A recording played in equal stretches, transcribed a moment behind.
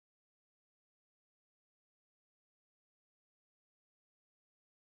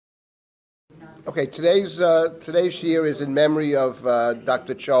Okay, today's year is in memory of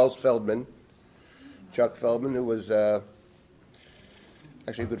Dr. Charles Feldman, Chuck Feldman, who was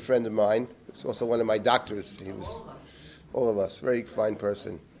actually a good friend of mine. He's also one of my doctors. He was all of us, very fine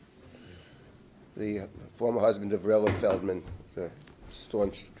person. The former husband of Rella Feldman, the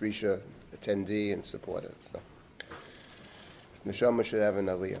staunch Drisha attendee and supporter. So, Neshama should have an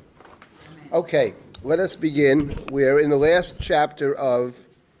aliyah. Okay, let us begin. We're in the last chapter of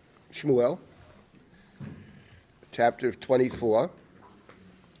Shmuel, chapter 24,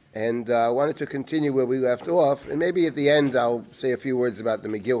 and I wanted to continue where we left off, and maybe at the end I'll say a few words about the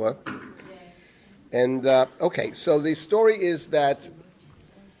Megillah. And, okay, so the story is that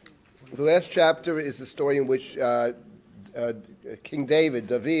the last chapter is the story in which King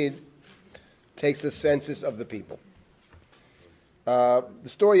David, takes a census of the people. The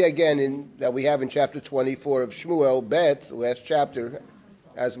story, again, that we have in chapter 24 of Shmuel, Bet, the last chapter,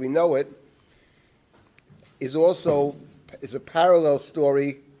 as we know it, is a parallel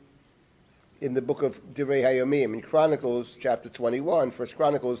story in the book of Divrei Hayomim. In Chronicles, chapter 21, First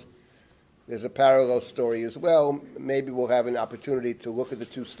Chronicles, there's a parallel story as well. Maybe we'll have an opportunity to look at the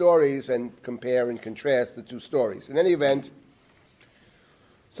two stories and compare and contrast the two stories. In any event,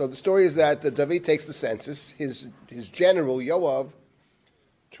 so the story is that David takes the census. His general, Yoav,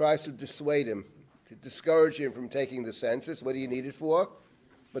 tries to dissuade him, to discourage him from taking the census. What do you need it for?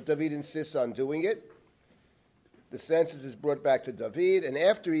 But David insists on doing it. The census is brought back to David, and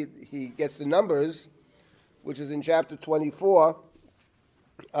after he gets the numbers, which is in chapter 24,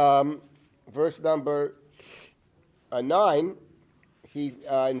 verse number 9,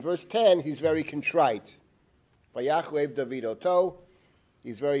 in verse 10, he's very contrite. Vayachlev David oto.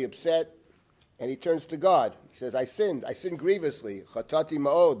 He's very upset, and he turns to God. He says, I sinned grievously. Chatati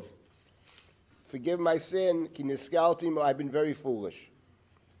ma'od. Forgive my sin. Ki niskalti, I've been very foolish.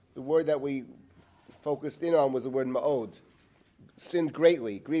 The word that we focused in on was the word ma'od. Sinned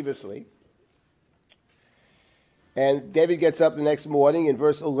greatly, grievously. And David gets up the next morning in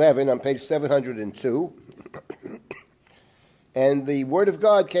verse 11 on page 702. And the word of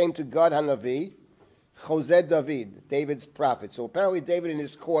God came to Gad Hanavi, Chosed David, David's prophet. So apparently David in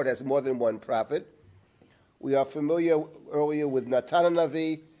his court has more than one prophet. We are familiar earlier with Natan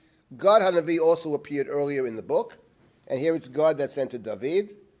Hanavi. Gad Hanavi also appeared earlier in the book. And here it's God that sent to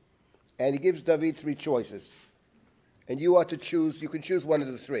David. And he gives David three choices. And you can choose one of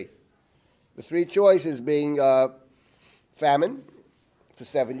the three. The three choices being famine for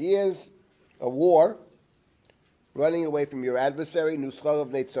 7 years, a war, running away from your adversary, Nuschal of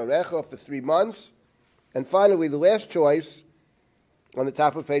Netzarecha for 3 months, and finally the last choice, on the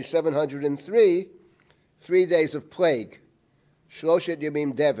top of page 703, 3 days of plague, Shloshet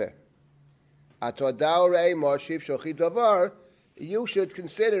Yamim Dever. Atodare Marshiv Shochi Davar. You should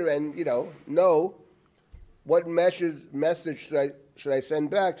consider and, know what message should I send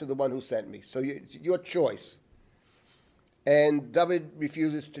back to the one who sent me. So your choice. And David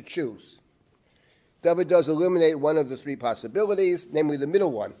refuses to choose. David does eliminate one of the three possibilities, namely the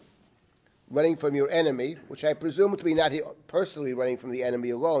middle one, running from your enemy, which I presume to be not personally running from the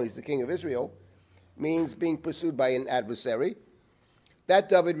enemy alone, he's the king of Israel, means being pursued by an adversary. That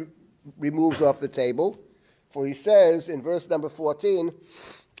David removes off the table. For he says in verse number 14,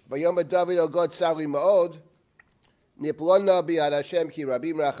 Vayom David el God Sari Ma'od, Niplonna bi'ad Hashem ki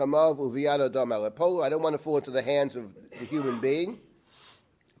rabim rachamav u'viyad adam alepolu. I don't want to fall into the hands of the human being.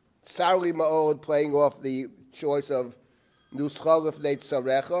 Sari Ma'od, playing off the choice of Nuschal lefnei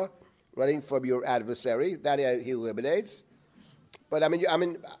tzarecha, running from your adversary. That he eliminates. But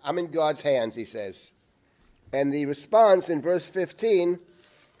I'm in God's hands, he says. And the response in verse 15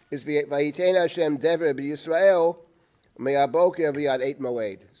 is Vayitein Hashem dever b'Yisrael me'aboker v'yad eit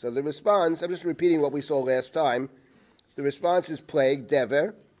moed. So the response, I'm just repeating what we saw last time. The response is plague,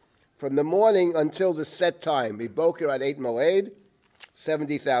 dever, from the morning until the set time. Miboker at eit moed,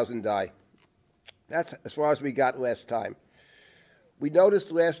 70,000 die. That's as far as we got last time. We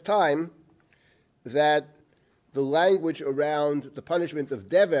noticed last time that the language around the punishment of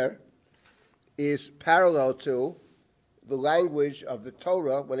dever is parallel to the language of the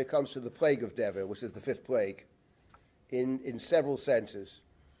Torah when it comes to the plague of dever, which is the fifth plague, in several senses.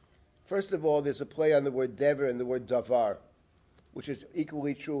 First of all, there's a play on the word dever and the word davar, which is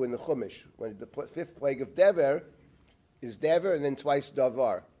equally true in the Chumash, when the fifth plague of dever is dever and then twice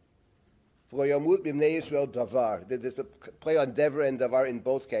davar. Davar. There's a play on dever and davar in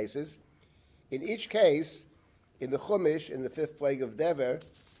both cases. In each case, in the Chumash, in the fifth plague of dever,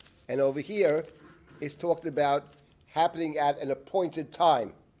 and over here, is talked about happening at an appointed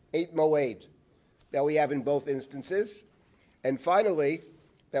time, 8 moed, that we have in both instances. And finally,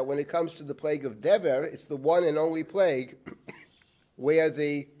 that when it comes to the plague of Dever, it's the one and only plague where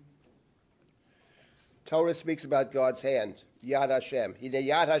the Torah speaks about God's hand, Yad Hashem. Hine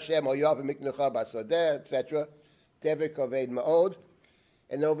Yad Hashem, Oyav Miknecha Basodeh, etc. Dever Koved Ma'od.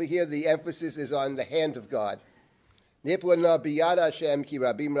 And over here, the emphasis is on the hand of God. Niplana Biyad Hashem Ki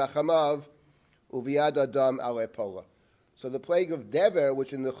Rabim Rachamav Uviyad Adam Alepola. So the plague of Dever,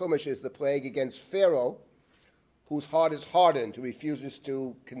 which in the Chumash is the plague against Pharaoh, whose heart is hardened, who refuses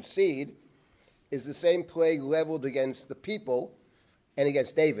to concede, is the same plague leveled against the people and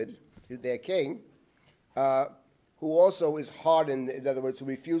against David, their king, who also is hardened, in other words, who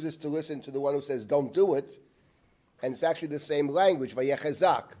refuses to listen to the one who says, don't do it. And it's actually the same language,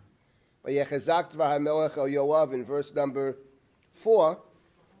 Vayechazak. Vayechazak Dvar HaMelech El Yoav in verse number 4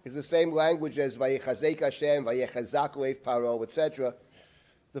 is the same language as Vayechazek Hashem, Vayechazak Leif Paro, etc.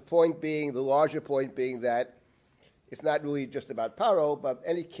 The point being, the larger point being that it's not really just about Paro, but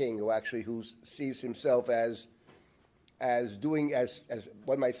any king who sees himself as doing, as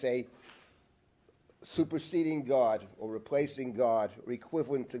one might say, superseding God or replacing God or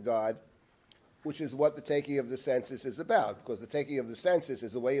equivalent to God, which is what the taking of the census is about. Because the taking of the census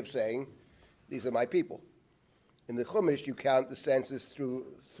is a way of saying, these are my people. In the Chumash, you count the census through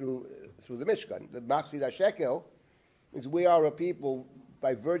the Mishkan. The Machzid HaShekel means we are a people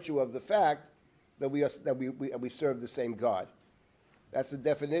by virtue of the fact that we serve the same God. That's the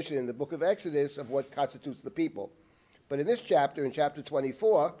definition in the book of Exodus of what constitutes the people. But in this chapter, in chapter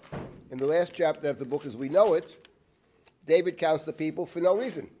 24, in the last chapter of the book as we know it, David counts the people for no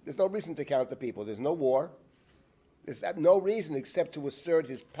reason. There's no reason to count the people. There's no war. There's no reason except to assert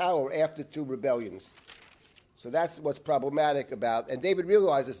his power after 2 rebellions. So that's what's problematic about, and David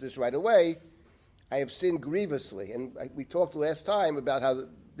realizes this right away. I have sinned grievously. And we talked last time about how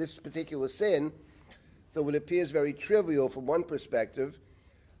this particular sin, so it appears very trivial from one perspective,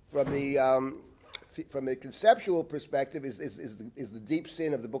 from a conceptual perspective is the deep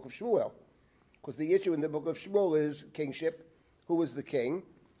sin of the book of Shmuel. Because the issue in the book of Shmuel is kingship. Who is the king?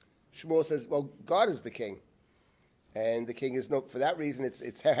 Shmuel says, well, God is the king. And the king is for that reason,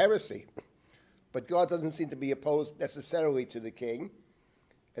 it's heresy. But God doesn't seem to be opposed necessarily to the king.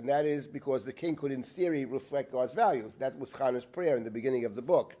 And that is because the king could, in theory, reflect God's values. That was Hannah's prayer in the beginning of the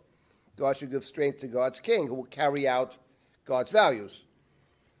book. God should give strength to God's king, who will carry out God's values.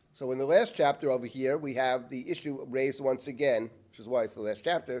 So in the last chapter over here, we have the issue raised once again, which is why it's the last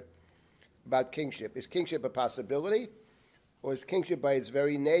chapter, about kingship. Is kingship a possibility, or is kingship by its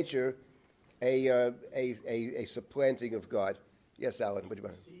very nature a supplanting of God? Yes, Alan, what do you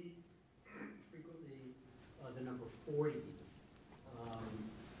want to say? See frequently the number 40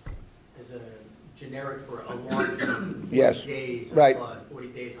 as a generic for a large number, 40 yes. days of right. blood, 40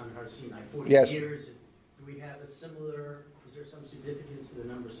 days on Har Sinai, 40 yes. years. Do we have a similar, is there some significance to the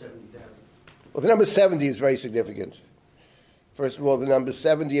number 70,000? Well, the number 70 is very significant. First of all, the number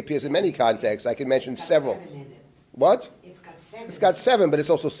 70 appears in many contexts. I can mention several. What? It's got 7. It's got 7, but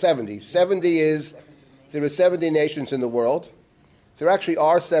it's also 70. 70 is, there are 70 nations in the world. There actually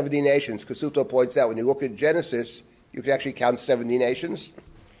are 70 nations. Kasuto points out, when you look at Genesis, you can actually count 70 nations.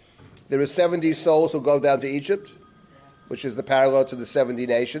 There are 70 souls who go down to Egypt, which is the parallel to the 70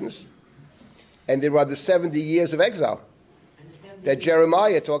 nations. And there are the 70 years of exile. That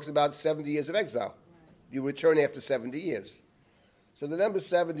Jeremiah talks about 70 years of exile. You return after 70 years. So the number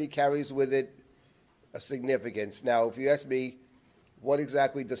 70 carries with it a significance. Now, if you ask me, what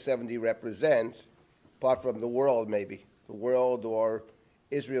exactly does 70 represent, apart from the world maybe, the world or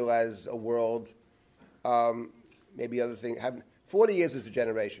Israel as a world, maybe other things. 40 years is a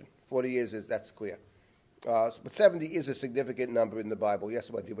generation. 40 years that's clear. But 70 is a significant number in the Bible. Yes,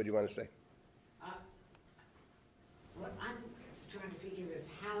 what do you want to say? What I'm trying to figure is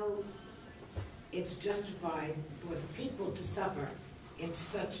how it's justified for the people to suffer in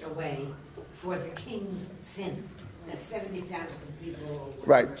such a way for the king's sin. That 70,000 people...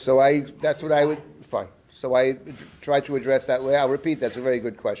 Right, so that's what I would... Fine. So I try to address that. I'll repeat, that's a very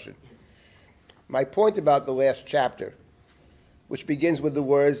good question. My point about the last chapter, which begins with the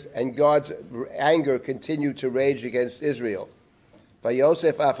words, and God's anger continued to rage against Israel.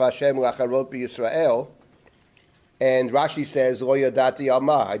 Vayosef af Hashem lacharot b'Yisrael. And Rashi says, Lo yadati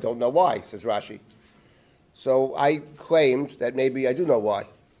alma. I don't know why, says Rashi. So I claimed that maybe I do know why,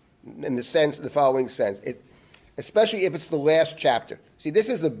 in the following sense. Especially if it's the last chapter. See, this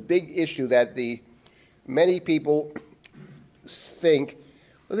is the big issue that many people think,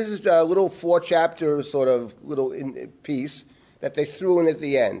 well, this is a little 4-chapter sort of little piece that they threw in at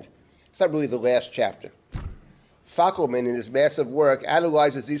the end. It's not really the last chapter. Fackelman, in his massive work,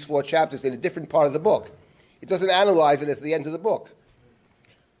 analyzes these 4 chapters in a different part of the book. It doesn't analyze it as the end of the book.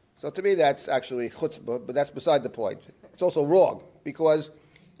 So to me, that's actually chutzpah, but that's beside the point. It's also wrong, because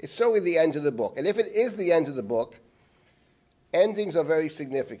it's certainly the end of the book. And if it is the end of the book, endings are very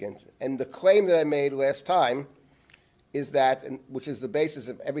significant. And the claim that I made last time is that, which is the basis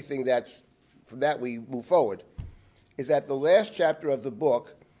of everything that's, from that we move forward, is that the last chapter of the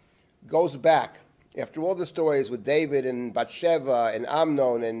book goes back, after all the stories with David and Bathsheba and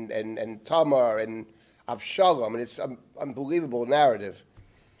Amnon and Tamar and Avshalom, and it's an unbelievable narrative,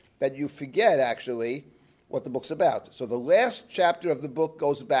 that you forget, actually, what the book's about. So the last chapter of the book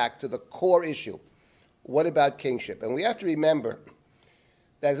goes back to the core issue. What about kingship? And we have to remember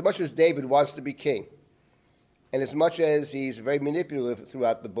that as much as David wants to be king, and as much as he's very manipulative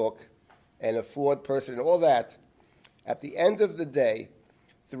throughout the book, and a flawed person and all that, at the end of the day,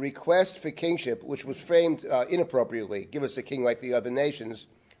 the request for kingship, which was framed inappropriately, give us a king like the other nations,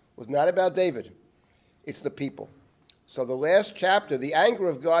 was not about David. It's the people. So the last chapter, the anger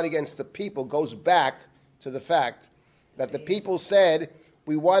of God against the people, goes back to the fact that the people said,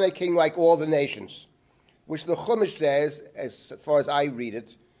 we want a king like all the nations, which the Chumash says, as far as I read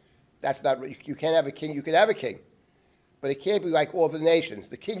it, that's not, you can't have a king, you can have a king, but it can't be like all the nations.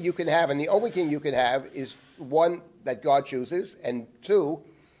 The king you can have, and the only king you can have, is one that God chooses, and two,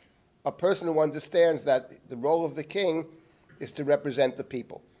 a person who understands that the role of the king is to represent the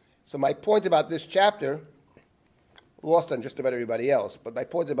people. So my point about this chapter, lost on just about everybody else, but my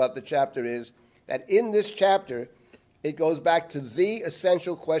point about the chapter is that in this chapter, it goes back to the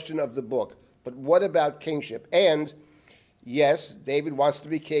essential question of the book. But what about kingship? And, yes, David wants to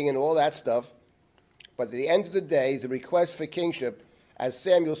be king and all that stuff, but at the end of the day, the request for kingship, as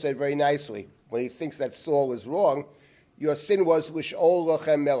Samuel said very nicely, when he thinks that Saul is wrong, your sin was l'shaol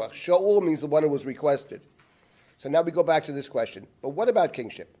lachem melech. Shaul means the one who was requested. So now we go back to this question. But what about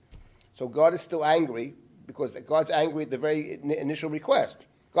kingship? So God is still angry, because God's angry at the very initial request.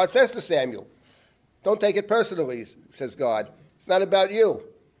 God says to Samuel, don't take it personally, says God. It's not about you.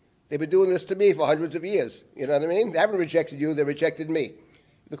 They've been doing this to me for hundreds of years. You know what I mean? They haven't rejected you, they rejected me.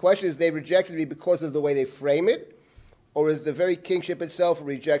 The question is, they rejected me because of the way they frame it, or is the very kingship itself a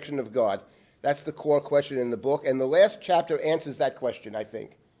rejection of God? That's the core question in the book, and the last chapter answers that question, I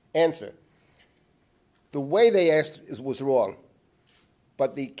think. Answer. The way they asked was wrong.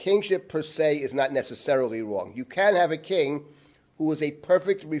 But the kingship per se is not necessarily wrong. You can have a king who is a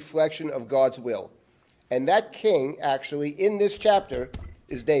perfect reflection of God's will. And that king, actually, in this chapter,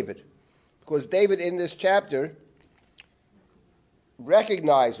 is David. Because David, in this chapter,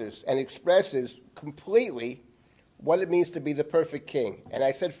 recognizes and expresses completely what it means to be the perfect king. And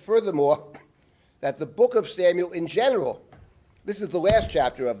I said, furthermore, that the book of Samuel in general, this is the last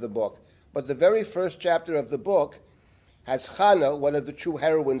chapter of the book, but the very first chapter of the book has Hannah, one of the true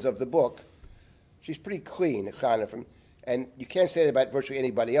heroines of the book. She's pretty clean, Hannah, and you can't say that about virtually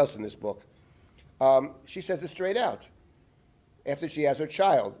anybody else in this book. She says it straight out. After she has her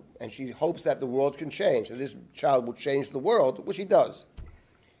child, and she hopes that the world can change, and this child will change the world, which he does.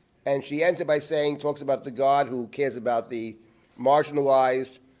 And she ends it by saying, talks about the God who cares about the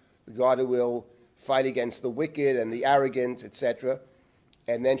marginalized, the God who will fight against the wicked and the arrogant, etc.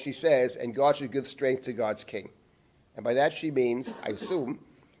 And then she says, and God should give strength to God's king. And by that she means, I assume,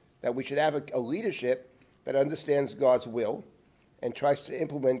 that we should have a leadership that understands God's will and tries to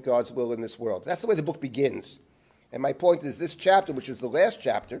implement God's will in this world. That's the way the book begins. And my point is this chapter, which is the last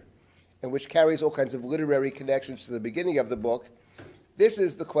chapter, and which carries all kinds of literary connections to the beginning of the book, this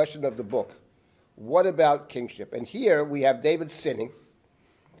is the question of the book. What about kingship? And here we have David sinning,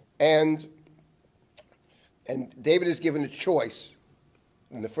 and David is given a choice.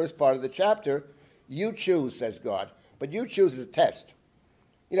 In the first part of the chapter, you choose, says God. But you choose as a test.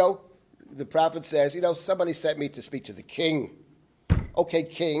 You know, the prophet says, somebody sent me to speak to the king. Okay,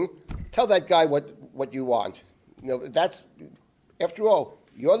 king, tell that guy what you want. That's, after all,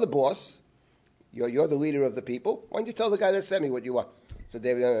 you're the boss. You're the leader of the people. Why don't you tell the guy that sent me what you want? So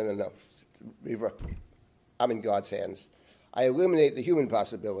David, no. I'm in God's hands. I eliminate the human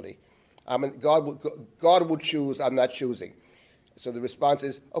possibility. God will choose, I'm not choosing. So the response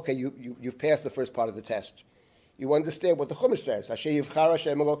is, okay, you've passed the first part of the test. You understand what the Chumash says. The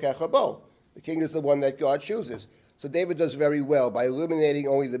king is the one that God chooses. So David does very well by eliminating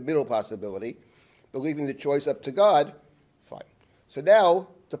only the middle possibility, but leaving the choice up to God. Fine. So now,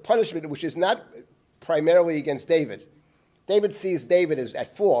 the punishment, which is not primarily against David. David sees David as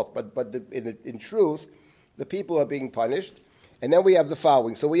at fault, but in truth, the people are being punished. And then we have the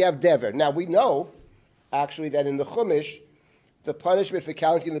following. So we have Dever. Now we know, actually, that in the Chumash, the punishment for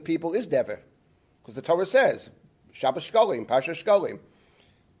counting the people is Dever. Because the Torah says, Shabbos Shkolim, Parsha Shkolim.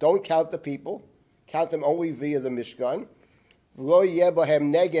 Don't count the people. Count them only via the Mishkan. V'lo yeh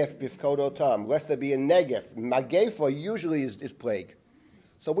bohem negef bifkodotam, lest there be a negef. Magefa usually is plague.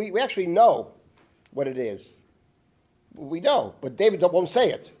 So we actually know what it is. We know, but David won't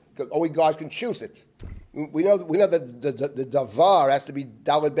say it, because only God can choose it. We know that the davar has to be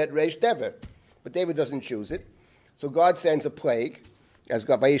daled bet reish dever, but David doesn't choose it. So God sends a plague, as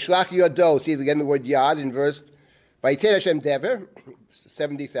God, vayishlach yodo, see again the word yad in verse, vayiter Hashem dever,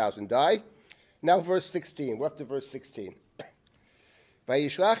 70,000 die. Now verse 16, we're up to verse 16.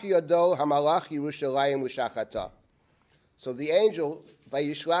 Vayishlach yodo hamalach Yerushalayim l'shachata. So the angel,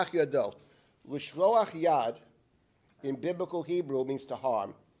 vayishlach yodo, l'shloach yad, in biblical Hebrew means to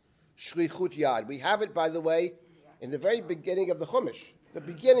harm. Shlichut yad. We have it, by the way, in the very beginning of the Chumash. The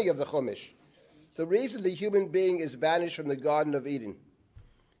beginning of the Chumash. The reason the human being is banished from the Garden of Eden.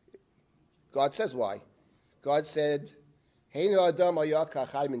 God says why. God said, Heinu Adam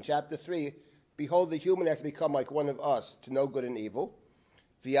Ayakachayim in chapter 3, behold, the human has become like one of us, to know good and evil.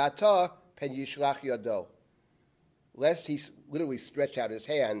 V'yata pen yishlach yado. Lest he literally stretch out his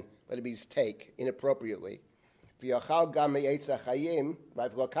hand, let it be his take inappropriately. Lest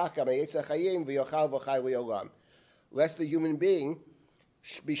the human being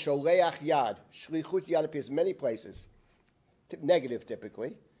be sholeach yad. Shlichut yad appears many places, negative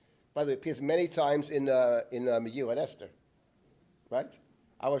typically. By the way, it appears many times in Megillah Esther, right?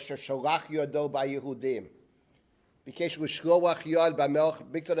 Our sholach yado by Yehudim. Because l'shloach yad by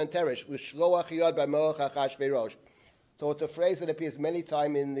Melech Bigton and Teresh, l'shloach yad by Melech Achashverosh. So it's a phrase that appears many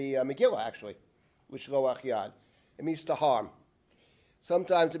times in the Megillah actually, l'shloach yad. It means to harm.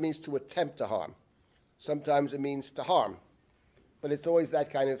 Sometimes it means to attempt to harm. Sometimes it means to harm. But it's always that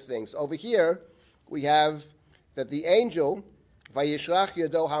kind of thing. So over here, we have that the angel, Vayishlach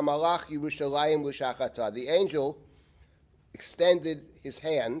Yado HaMalach Yerushalayim L'Shachata. The angel extended his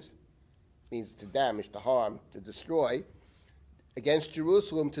hand, means to damage, to harm, to destroy, against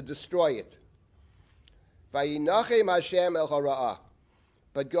Jerusalem to destroy it. Vayinachem Hashem El Hara'ah.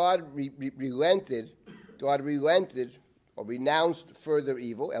 But God relented or renounced further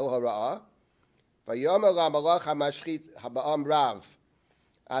evil, El Hara'ah. Vayomer LaMalach HaMashchit HaBa'am Rav,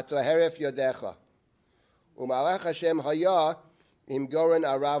 Ato Heref Yodecha. U'malach Hashem Haya Im Goren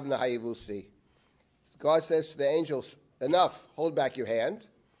Arav Nahayivusi. God says to the angels, enough, hold back your hand.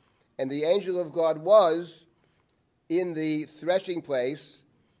 And the angel of God was in the threshing place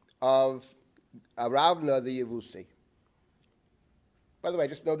of Aravna the Yevusi. By the way, I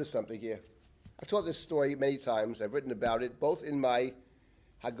just noticed something here. I've told this story many times. I've written about it, both in my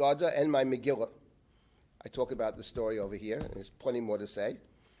Haggadah and my Megillah. I talk about the story over here, and there's plenty more to say.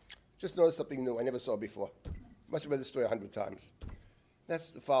 Just noticed something new I never saw before. Must have read the story 100 times.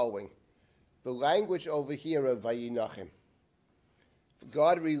 That's the following. The language over here of Vayinachem.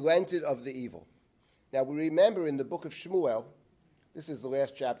 God relented of the evil. Now we remember in the book of Shmuel, this is the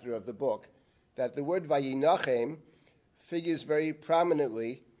last chapter of the book, that the word Vayinachem figures very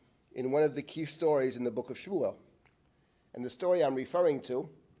prominently in one of the key stories in the book of Shmuel. And the story I'm referring to,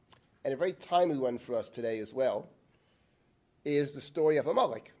 and a very timely one for us today as well, is the story of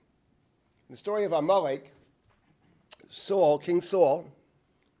Amalek. In the story of Amalek, Saul, King Saul,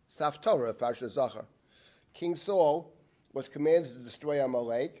 Saf Torah of Parsha Zachar, King Saul was commanded to destroy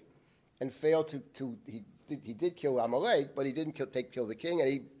Amalek and failed to he did kill Amalek, but he didn't kill the king, and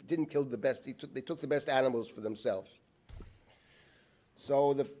he didn't kill the best. They took the best animals for themselves.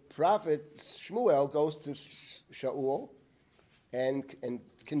 So the prophet Shmuel goes to Shaul and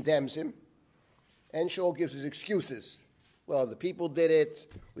condemns him, and Shaul gives his excuses. Well, the people did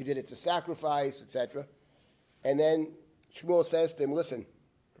it. We did it to sacrifice, etc. And then Shmuel says to him, listen,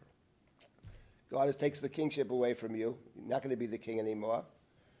 God takes the kingship away from you. You're not going to be the king anymore.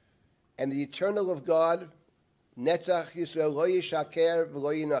 And the eternal of God, Netzach Yisrael lo yishaker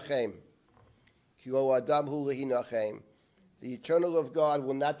v'lo yinachem. Ki lo adam hu lehinachem. The eternal of God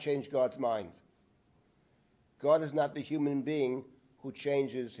will not change God's mind. God is not the human being who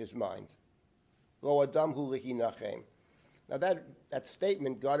changes his mind. Lo adam hu lehinachem. Now that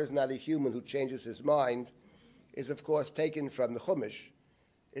statement, God is not a human who changes his mind, is of course taken from the Chumash.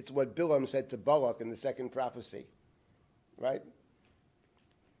 It's what Bilam said to Balak in the second prophecy, right?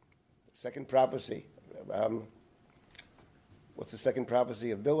 Second prophecy. What's the second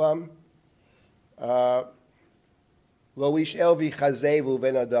prophecy of Bilam? Lo ish el v'chazevu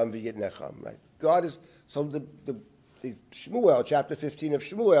ven adam v'yitnecham. Right. God is so the Shmuel chapter 15 of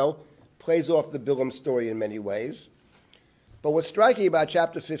Shmuel plays off the Bilam story in many ways. But what's striking about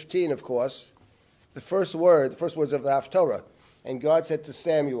chapter 15, of course, the first words of the Haftorah, and God said to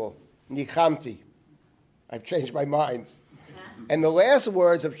Samuel, Nichamti, I've changed my mind. And the last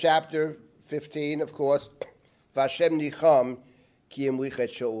words of chapter 15, of course, Vashem nicham ki imlich et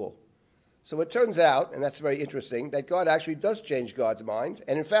Shaul. So it turns out, and that's very interesting, that God actually does change God's mind.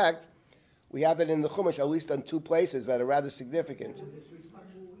 And in fact, we have it in the Chumash, at least on two places that are rather significant.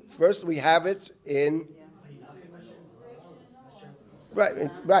 First, we have it in...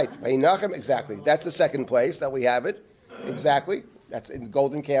 Right. Vayinachem, exactly. That's the second place that we have it. Exactly. That's in the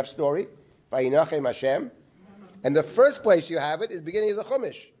golden calf story. Vayinachem Hashem. And the first place you have it is the beginning of the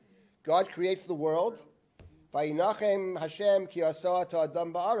Chumash. God creates the world. Vayinachem Hashem ki asa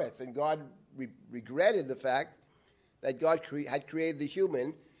adam ba'aretz. And God regretted the fact that God had created the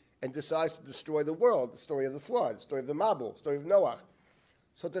human and decides to destroy the world. The story of the flood, the story of the Mabul, the story of Noah.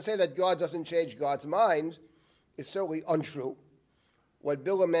 So to say that God doesn't change God's mind is certainly untrue. What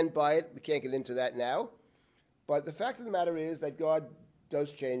Bilam meant by it, we can't get into that now. But the fact of the matter is that God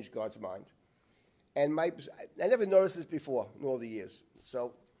does change God's mind. And I never noticed this before in all the years.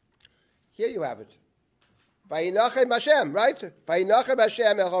 So here you have it. Vayinachem Hashem, right? Vayinachem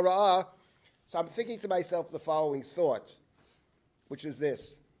Hashem el hara'ah. So I'm thinking to myself the following thought, which is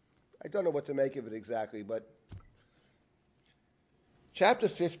this. I don't know what to make of it exactly, but chapter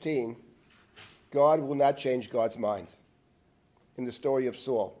 15, God will not change God's mind in the story of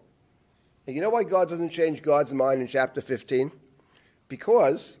Saul. And you know why God doesn't change God's mind in chapter 15?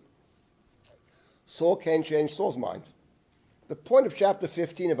 Because Saul can't change Saul's mind. The point of chapter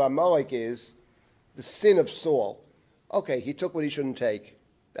 15 of Amalek is the sin of Saul. Okay, he took what he shouldn't take.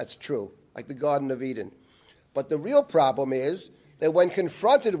 That's true, like the Garden of Eden. But the real problem is that when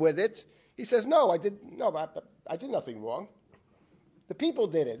confronted with it, he says, I did nothing wrong. The people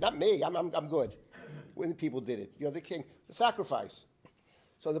did it, not me. I'm good. When the people did it, you're the king. The sacrifice.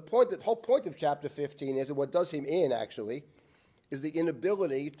 So the whole point of chapter 15 is, and what does him in actually, is the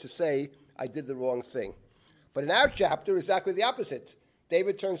inability to say, I did the wrong thing. But in our chapter, exactly the opposite.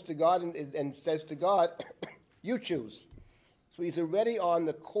 David turns to God and says to God, you choose. So he's already on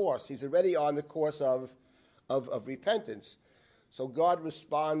the course. He's already on the course of repentance. So God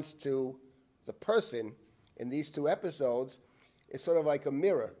responds to the person in these two episodes. It's sort of like a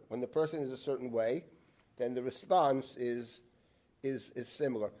mirror. When the person is a certain way, then the response is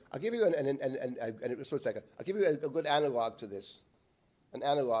similar. I'll give you just 1 second. I'll give you a good analog to this.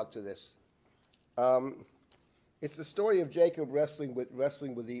 It's the story of Jacob wrestling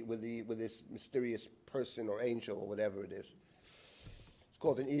with this mysterious person or angel or whatever it is. It's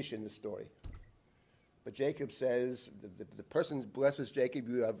called an Ish in the story. But Jacob says, the person blesses Jacob,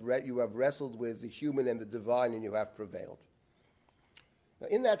 you have wrestled with the human and the divine and you have prevailed. Now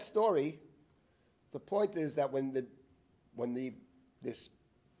in that story, the point is that when this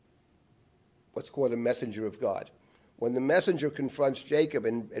what's called a messenger of God, when the messenger confronts Jacob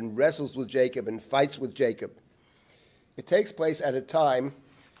and wrestles with Jacob and fights with Jacob, it takes place at a time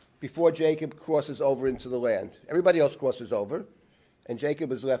before Jacob crosses over into the land. Everybody else crosses over, and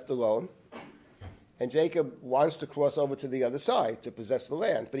Jacob is left alone. And Jacob wants to cross over to the other side to possess the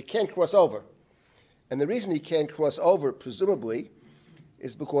land, but he can't cross over. And the reason he can't cross over, presumably,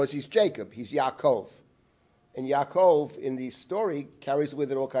 is because he's Jacob, he's Yaakov. And Yaakov, in the story, carries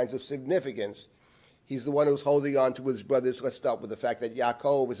with it all kinds of significance. He's the one who's holding on to his brothers. Let's start with the fact that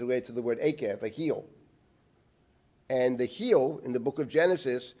Yaakov is related to the word Akev, a heel. And the heel, in the book of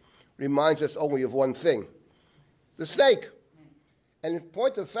Genesis, reminds us only of one thing, the snake. And in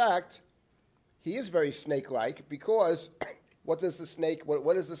point of fact, he is very snake-like because what is the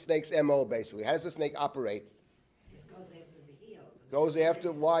snake's MO, basically? How does the snake operate? It goes after the heel. Goes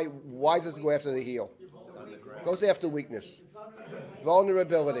after, why does it go after the heel? Goes after weakness.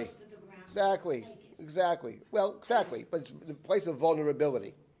 Vulnerability. Exactly. Well, exactly, but it's the place of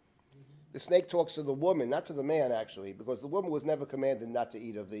vulnerability. The snake talks to the woman, not to the man, actually, because the woman was never commanded not to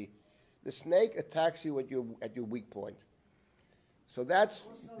eat of the snake attacks you at your weak point. So that's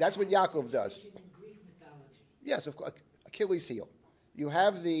what Yaakov does. In Greek mythology. Yes, of course, Achilles' heel. You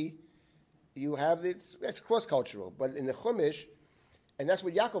have it's cross-cultural, but in the Chumash, and that's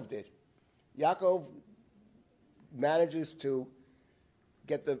what Yaakov did. Yaakov manages to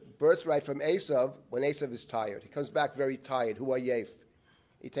get the birthright from Esav when Esav is tired. He comes back very tired. Hu ayef.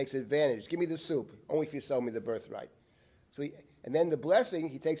 He takes advantage. Give me the soup, only if you sell me the birthright. And then the blessing,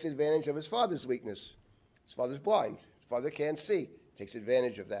 he takes advantage of his father's weakness. His father's blind. His father can't see. Takes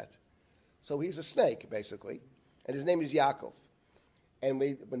advantage of that. So he's a snake, basically. And his name is Yaakov. And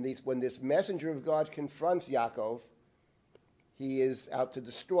when this messenger of God confronts Yaakov, he is out to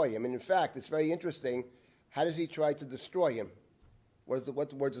destroy him. And in fact, it's very interesting. How does he try to destroy him?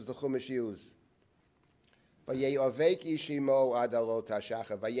 What words does the Chumash use? Vayeovek ishimo adalot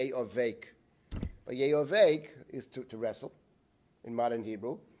hashacha. Vayeovek. Vayeovek is to wrestle in modern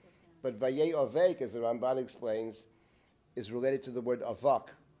Hebrew. But Vayei Ovek, as the Ramban explains, is related to the word avak.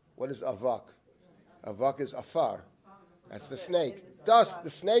 What is avak? Avak is afar. That's the snake. Dust. The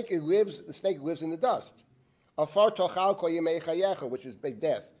snake lives in the dust. Afar tochal kol yemei chayecha, which is big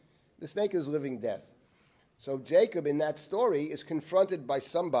death. The snake is living death. So Jacob in that story is confronted by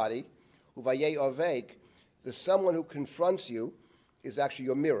somebody who Vayei Ovek. The someone who confronts you is actually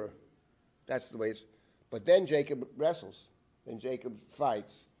your mirror. That's the way it's. But then Jacob wrestles. Then Jacob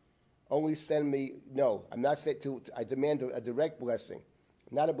fights. Only send me, no, I'm not saying to, I demand a direct blessing,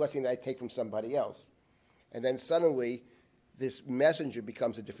 not a blessing that I take from somebody else. And then suddenly, this messenger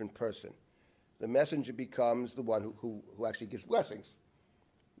becomes a different person. The messenger becomes the one who actually gives blessings.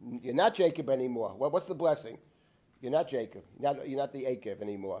 You're not Jacob anymore. Well, what's the blessing? You're not Jacob. You're not the Akev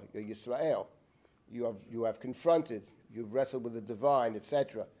anymore. You're Yisrael. You have confronted. You've wrestled with the divine,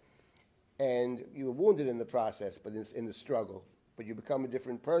 etc. And you were wounded in the process, but in the struggle. But you become a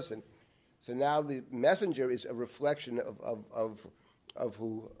different person. So now the messenger is a reflection of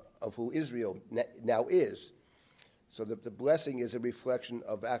who Israel now is. So the blessing is a reflection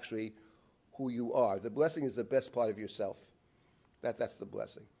of actually who you are. The blessing is the best part of yourself. That's the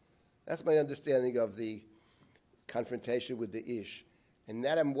blessing. That's my understanding of the confrontation with the Ish. And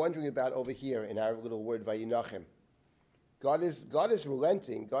that I'm wondering about over here in our little word Vayinachem. God is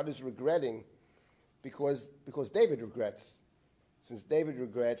relenting. God is regretting because David regrets. Since David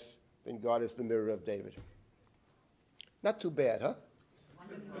regrets, then God is the mirror of David. Not too bad, huh?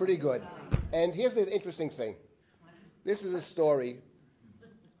 Pretty good. And here's the interesting thing. This is a story.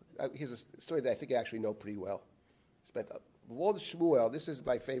 Here's a story that I think I actually know pretty well. Of all the Shmuel, this is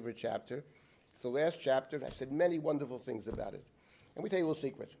my favorite chapter. It's the last chapter, and I've said many wonderful things about it. And we tell you a little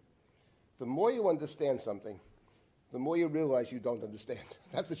secret. The more you understand something, the more you realize you don't understand.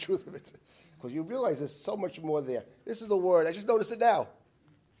 That's the truth of it. Because you realize there's so much more there. This is the word. I just noticed it now.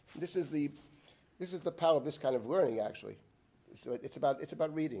 This is the power of this kind of learning, actually. It's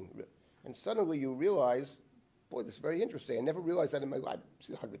about reading. And suddenly you realize, boy, this is very interesting. I never realized that in my life. I've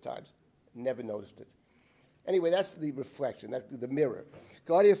seen it 100 times. Never noticed it. Anyway, that's the reflection. That's the mirror.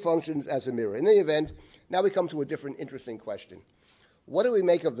 Claudia functions as a mirror. In any event, now we come to a different interesting question. What do we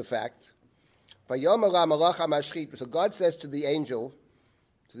make of the fact? So God says to the angel,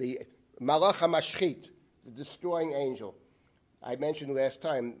 to the Malach HaMashchit, the destroying angel. I mentioned last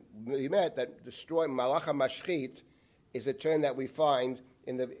time we met that Malach HaMashchit is a term that we find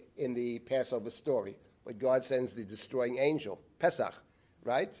in the Passover story, where God sends the destroying angel, Pesach,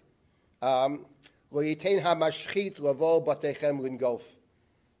 right? The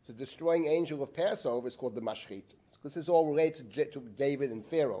destroying angel of Passover is called the Mashchit. This is all related to David and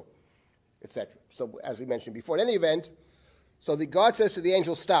Pharaoh, etc. So, as we mentioned before, in any event, so God says to the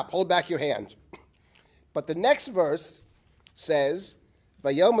angel, stop, hold back your hand. But the next verse says,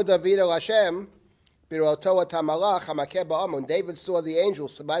 Vayomer David el Hashem, Birato Tamalach Hamakeh Ba'am. When David saw the angel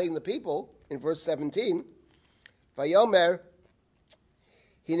smiting the people, in verse 17, Vayomer,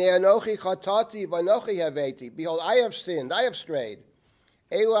 Hine Anochi Chatati Vanochi Haveti. Behold, I have sinned, I have strayed.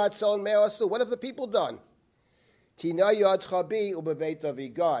 Elu Atzon Me'asu. What have the people done? Tina Yad Chabi Ubebeit Avi.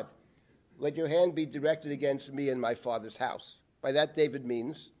 God, let your hand be directed against me and my father's house. By that, David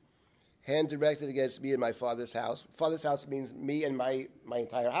means hand directed against me and my father's house. Father's house means me and my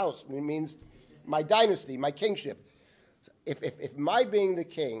entire house. It means my dynasty, my kingship. If my being the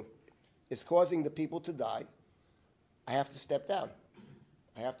king is causing the people to die, I have to step down.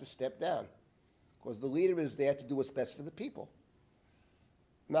 I have to step down. Because the leader is there to do what's best for the people.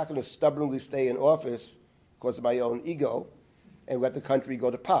 I'm not going to stubbornly stay in office because of my own ego and let the country go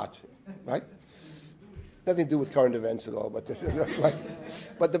to pot, right? Nothing to do with current events at all, but right.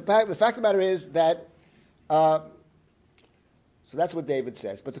 But the fact of the matter is that, so that's what David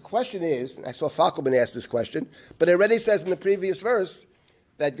says. But the question is, and I saw Fackelman ask this question, but it already says in the previous verse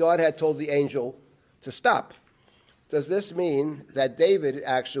that God had told the angel to stop. Does this mean that David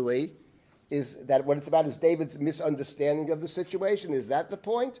actually is, that what it's about is David's misunderstanding of the situation? Is that the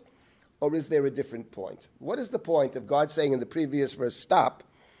point? Or is there a different point? What is the point of God saying in the previous verse, stop?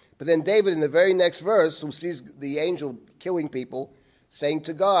 But then David, in the very next verse, who sees the angel killing people, saying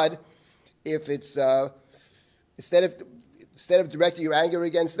to God, if it's instead of directing your anger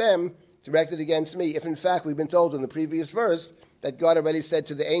against them, direct it against me. If in fact we've been told in the previous verse that God already said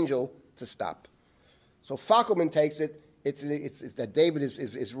to the angel to stop. So Fackelman takes it, it's that David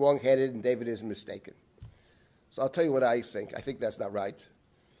is wrong-headed and David is mistaken. So I'll tell you what I think. I think that's not right,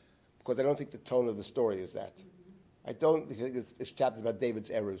 because I don't think the tone of the story is that. I don't think this chapter is about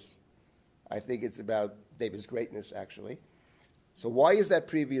David's errors. I think it's about David's greatness, actually. So why is that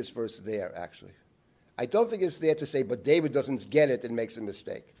previous verse there, actually? I don't think it's there to say, but David doesn't get it and makes a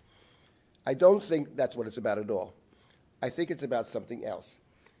mistake. I don't think that's what it's about at all. I think it's about something else.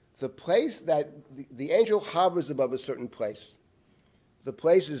 The place that the angel hovers above a certain place. The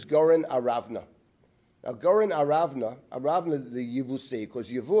place is Goren Aravna. Now, Goren Aravna is the Yevusi,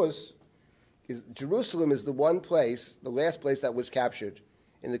 because Yevus, Jerusalem is the one place, the last place that was captured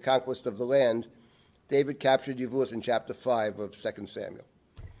in the conquest of the land. David captured Yevus in chapter 5 of 2 Samuel.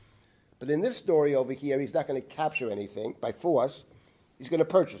 But in this story over here, he's not going to capture anything by force. He's going to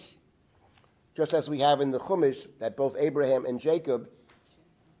purchase. Just as we have in the Chumash that both Abraham and Jacob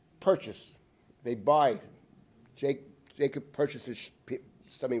purchase. They buy. Jacob purchases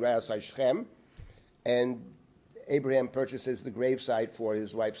something right outside Shechem, and Abraham purchases the gravesite for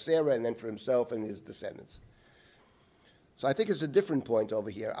his wife Sarah and then for himself and his descendants. So I think it's a different point over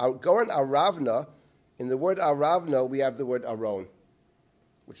here. Goren Aravna, in the word Aravna, we have the word Aron,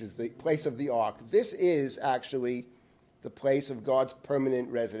 which is the place of the ark. This is actually the place of God's permanent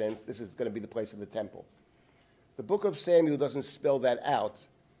residence. This is going to be the place of the temple. The book of Samuel doesn't spell that out.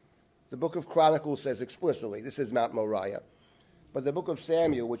 The book of Chronicles says explicitly, this is Mount Moriah. But the book of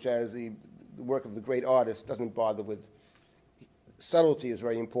Samuel, which has the work of the great artist, doesn't bother with. Subtlety is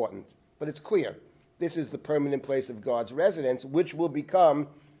very important. But it's clear. This is the permanent place of God's residence, which will become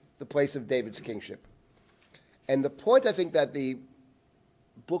the place of David's kingship. And the point I think that the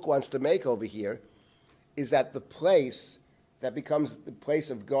book wants to make over here is that the place that becomes the place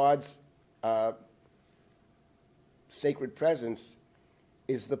of God's sacred presence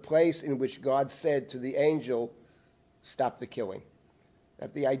is the place in which God said to the angel, stop the killing.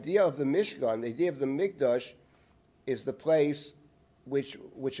 That the idea of the Mishkan, the idea of the Mikdash, is the place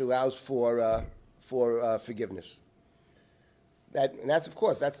which allows for forgiveness. And that's, of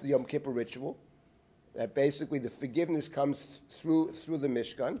course, that's the Yom Kippur ritual. That basically the forgiveness comes through the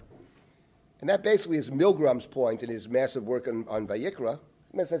Mishkan. And that basically is Milgram's point in his massive work on Vayikra.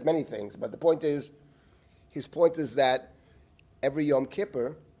 He says many things, but his point is that every Yom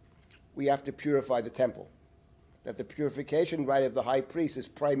Kippur, we have to purify the temple. That the purification rite of the high priest is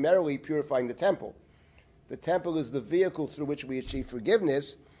primarily purifying the temple. The temple is the vehicle through which we achieve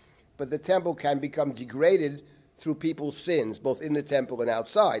forgiveness, but the temple can become degraded through people's sins, both in the temple and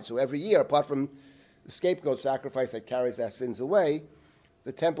outside. So every year, apart from the scapegoat sacrifice that carries our sins away,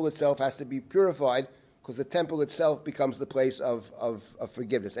 the temple itself has to be purified because the temple itself becomes the place of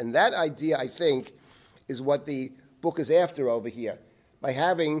forgiveness. And that idea, I think, is what the book is after over here. By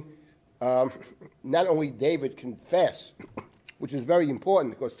having not only David confess, which is very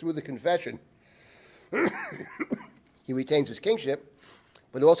important because through the confession he retains his kingship,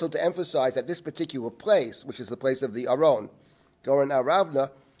 but also to emphasize that this particular place, which is the place of the Aron, Goren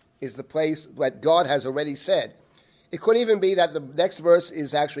Aravna, is the place that God has already said. It could even be that the next verse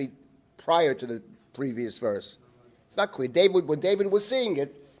is actually prior to the previous verse. It's not clear. When David was seeing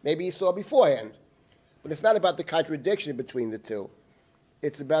it, maybe he saw beforehand. But it's not about the contradiction between the two.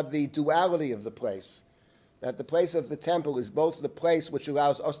 It's about the duality of the place. That the place of the temple is both the place which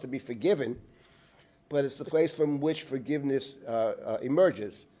allows us to be forgiven, but it's the place from which forgiveness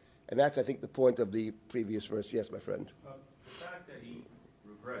emerges. And that's, I think, the point of the previous verse. Yes, my friend. The fact that he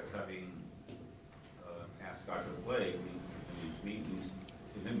regrets having asked God for the plague, to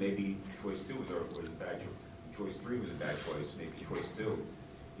him, maybe choice 2 was a bad choice. Choice 3 was a bad choice. Maybe choice 2.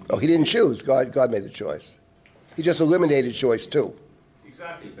 Oh, he didn't choose. God made the choice. He just eliminated choice 2.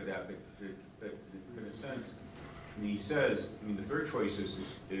 Exactly, but in a sense, he says, the third choice is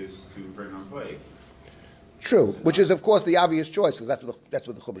to bring on plague. True, which is, of course, the obvious choice, because that's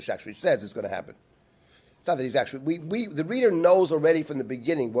what the Chumash actually says is going to happen. It's not that he's actually... the reader knows already from the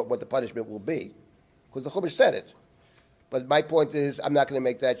beginning what the punishment will be, because the Chumash said it. But my point is, I'm not going to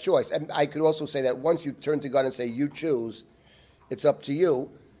make that choice. And I could also say that once you turn to God and say, you choose, it's up to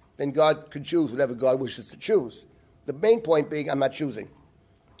you, then God could choose whatever God wishes to choose. The main point being, I'm not choosing.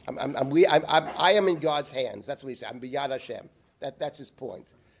 I am in God's hands. That's what he said. I'm biyad Hashem. That's his point.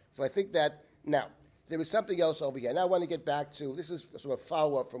 So I think that, now, there was something else over here. Now I want to get back to, this is sort of a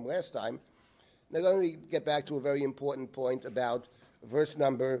follow-up from last time. Now let me get back to a very important point about verse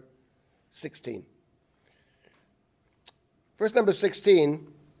number 16. Verse number 16,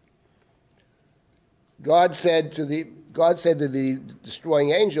 God said to the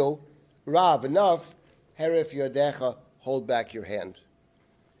destroying angel, Rav, enough, herif yodecha, hold back your hand.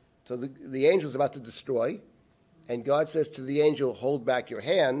 So the angel is about to destroy, and God says to the angel, hold back your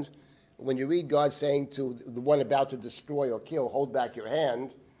hand. When you read God saying to the one about to destroy or kill, hold back your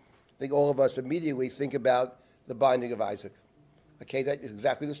hand, I think all of us immediately think about the binding of Isaac. Okay, that is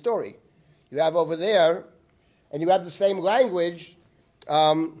exactly the story. You have over there, and you have the same language.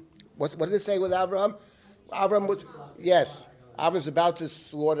 What does it say with Abraham? Abraham Avram's about to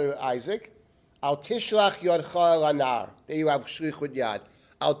slaughter Isaac. Al tishlach yodcha el anar. There you have shlichut yad.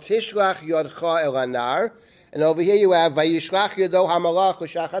 Al tishlach yodcha el anar. And over here you have vayishlach yodo hamalach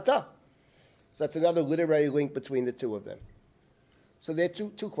l'shachata. So that's another literary link between the two of them. So there are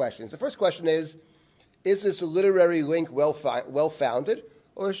two questions. The first question is this a literary link well-founded?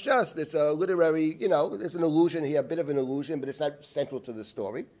 Or it's a literary, there's an allusion here, a bit of an allusion, but it's not central to the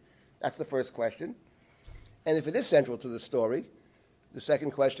story. That's the first question. And if it is central to the story, the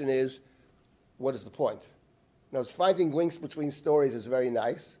second question is, what is the point? Now, finding links between stories is very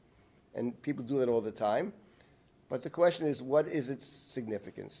nice, and people do that all the time. But the question is, what is its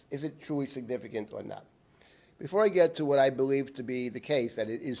significance? Is it truly significant or not? Before I get to what I believe to be the case, that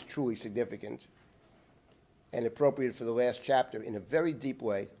it is truly significant and appropriate for the last chapter in a very deep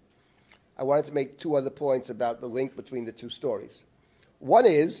way, I wanted to make two other points about the link between the two stories. One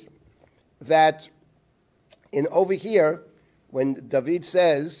is that over here, when David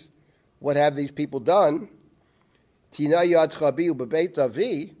says, what have these people done? Tina yad chabi ubebeit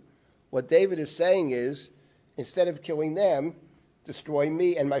Davi, what David is saying is, instead of killing them, destroy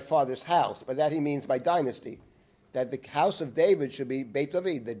me and my father's house. By that he means my dynasty. That the house of David should be Beit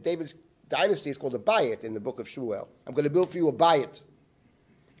David. That David's dynasty is called a bayit in the book of Shmuel. I'm going to build for you a bayit.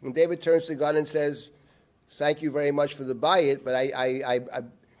 When David turns to God and says, thank you very much for the bayit, but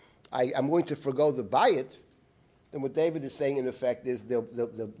I'm going to forgo the bayit, then what David is saying in effect is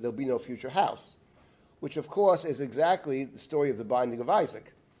there'll be no future house. Which of course is exactly the story of the binding of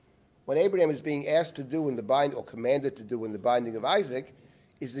Isaac. What Abraham is being asked to do in the binding, or commanded to do in the binding of Isaac,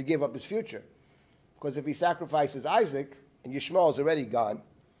 is to give up his future. Because if he sacrifices Isaac, and Yishmael is already gone,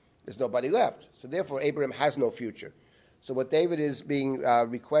 there's nobody left. So therefore, Abraham has no future. So what David is being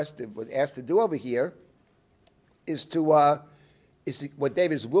asked to do over here, what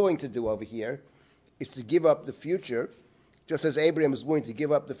David is willing to do over here, is to give up the future, just as Abraham is willing to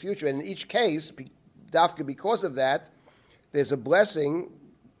give up the future. And in each case, dafka because of that, there's a blessing.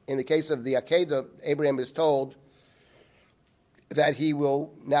 In the case of the Akedah, Abraham is told that he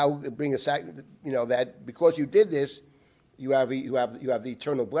will now bring that because you did this, you have the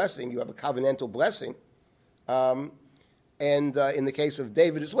eternal blessing, you have a covenantal blessing, and in the case of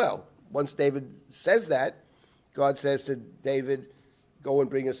David as well. Once David says that, God says to David, "Go and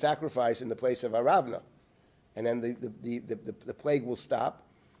bring a sacrifice in the place of Aravna," and then the plague will stop.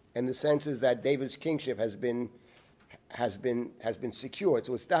 And the sense is that David's kingship has been secured.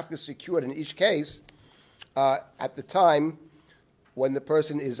 So it's dafka secured in each case at the time when the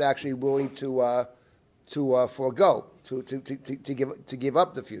person is actually willing to forego, to give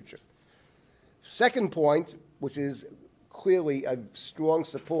up the future. Second point, which is clearly a strong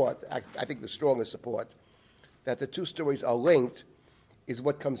support, I think the strongest support, that the two stories are linked, is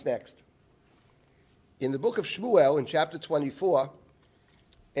what comes next. In the book of Shmuel, in chapter 24,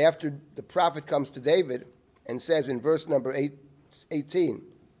 after the prophet comes to David and says in verse number 18,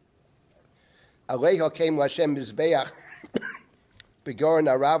 Aleha came Lashem Mizbeach, Begorin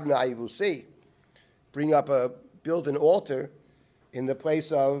Aravna Ivusi, build an altar in the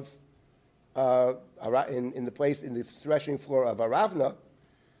place of, in the threshing floor of Aravna,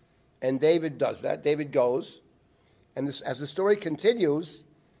 and David does that. David goes, and as the story continues,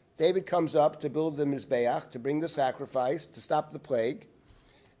 David comes up to build the Mizbeach, to bring the sacrifice, to stop the plague,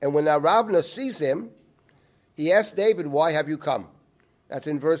 and when Aravna sees him, he asks David, "Why have you come?" That's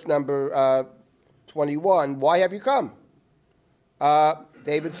in verse number 21. Why have you come?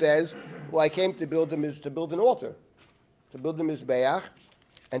 David says, "Well, I came to build an altar, to build the Mizbeach,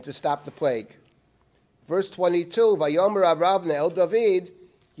 and to stop the plague." Verse 22. Vayomer Aravna el David,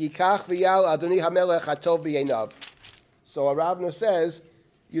 Yikach v'yal Adoni Hamelech Hatov b'yenav. So Aravna says,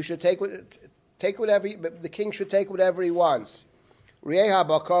 "You should take whatever. The king should take whatever he wants." Re'eha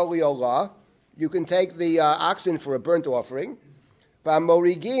bakar li'olah. You can take the oxen for a burnt offering. And for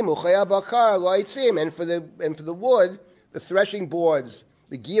the wood, the threshing boards,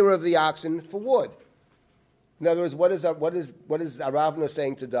 the gear of the oxen for wood. In other words, what is Aravna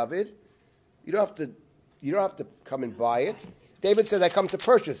saying to David? You don't have to come and buy it. David said, "I come to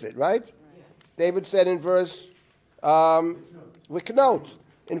purchase it." Right? Yeah. David said in verse Liknot,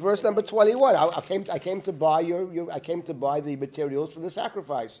 in verse number 21, I came to buy I came to buy the materials for the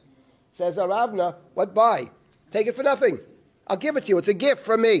sacrifice. Says Aravna, "What buy? Take it for nothing. I'll give it to you. It's a gift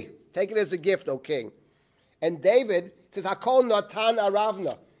from me. Take it as a gift, O king." And David says, "Hakol natan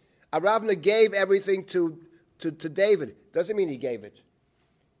Aravna." Aravna gave everything to David. Doesn't mean he gave it.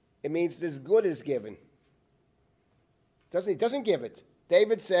 It means this good is given. He doesn't give it.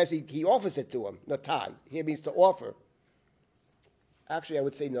 David says he offers it to him. Natan. Here means to offer. Actually, I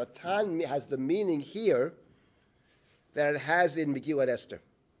would say Natan has the meaning here that it has in Megillat Esther.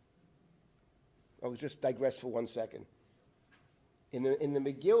 I'll just digress for 1 second. In the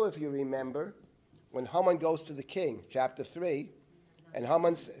Megillah, if you remember, when Haman goes to the king, chapter 3, and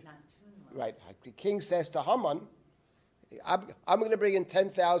right, the king says to Haman, I'm going to bring in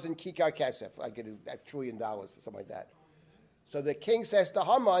 10,000 kikar kesef. I get $1 trillion or something like that. So the king says to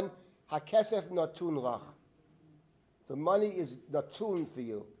Haman, ha-kesef natun lach. The money is natun for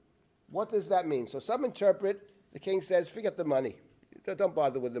you. What does that mean? So some interpret, the king says, forget the money. Don't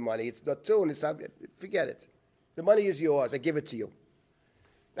bother with the money. It's natun. Forget it. The money is yours. I give it to you.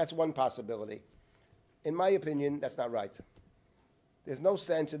 That's one possibility. In my opinion, that's not right. There's no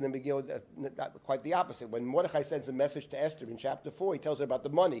sense in the Megillah, quite the opposite. When Mordechai sends a message to Esther in chapter 4, he tells her about the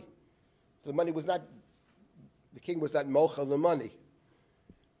money. The money was not, the king was not mochel the money.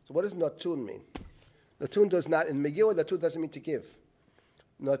 So what does natun mean? Natun does not, in Megillah, natun doesn't mean to give.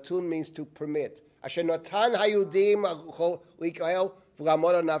 Natun means to permit. Asher natan hayudim l'ikael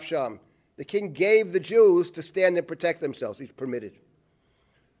v'lamod nafsham. The king gave the Jews to stand and protect themselves. He's permitted.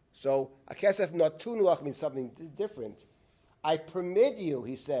 So, akesef natun lach means something different. I permit you,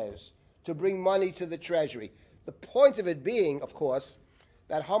 he says, to bring money to the treasury. The point of it being, of course,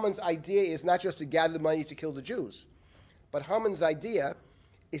 that Haman's idea is not just to gather money to kill the Jews, but Haman's idea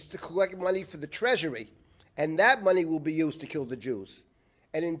is to collect money for the treasury, and that money will be used to kill the Jews.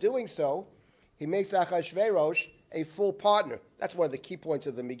 And in doing so, he makes Achashverosh a full partner. That's one of the key points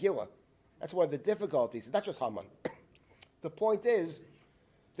of the Megillah. That's one of the difficulties. It's not just Haman. The point is,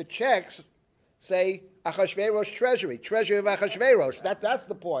 the checks say Achashverosh treasury of Achashverosh. That's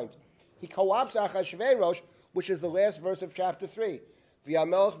the point. He co-opts Achashverosh, which is the last verse of chapter 3.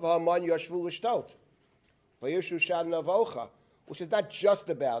 V'yamelch v'haman yoshvu l'shtot. V'yishu shad navocha. Which is not just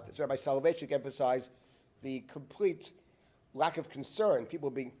about, as Rabbi Soloveitchik emphasized, the complete lack of concern. People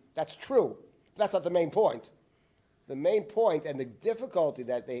being, that's true. But that's not the main point. The main point and the difficulty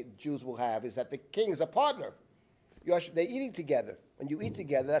that the Jews will have is that the king is a partner. They're eating together. When you eat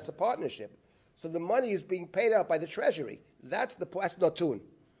together, that's a partnership. So the money is being paid out by the treasury. That's natun.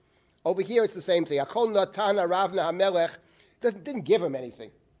 Over here, it's the same thing. Akol natan aravna hamelech didn't give him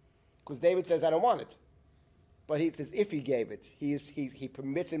anything, because David says, "I don't want it." But he says, if he gave it, he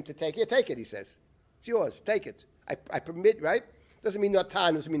permits him to take it. Take it, he says. It's yours. Take it. I permit. Right? Doesn't mean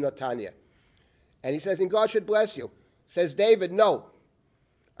natan. Doesn't mean natanya. And he says, "And God should bless you." Says David, "No,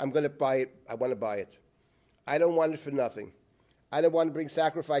 I'm going to buy it. I want to buy it. I don't want it for nothing. I don't want to bring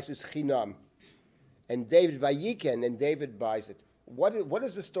sacrifices chinam." And David vayiken, and David buys it. What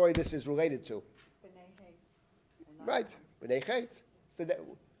is the story this is related to? Right, b'nei chet.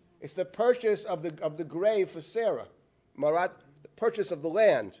 It's the purchase of the grave for Sarah, Marat, the purchase of the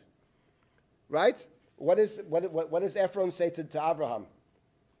land. Right? What does Ephron say to Abraham?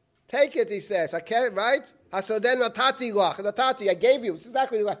 Take it, he says. I can't. Right? Hasoden natati lach. Natati, I gave you. It's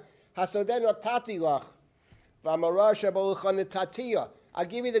exactly right. Hasoden natati lach. V'amara shabaluchan natatiya. I'll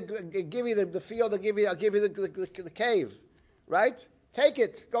give you the field. I'll give you the cave, right? Take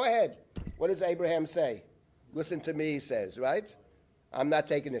it. Go ahead. What does Abraham say? Listen to me, he says, right? I'm not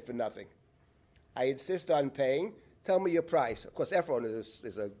taking it for nothing. I insist on paying. Tell me your price. Of course, Ephron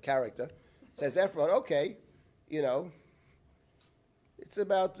is a character. Says Ephron, okay, it's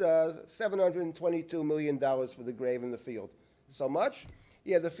about $722 million for the grave and the field. So much?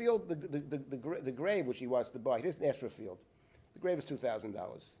 Yeah, the field, the grave which he wants to buy. He doesn't ask for a field. The grave is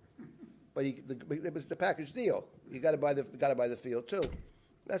 $2,000, but it was the package deal. You got to buy the field too.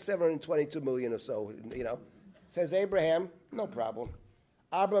 That's $722 million or so. Says Abraham, no problem.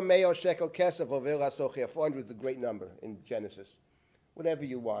 Abra meo shekel kesef ovela sochia. 400 is the great number in Genesis. Whatever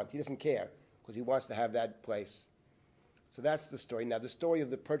you want, he doesn't care because he wants to have that place. So that's the story. Now the story of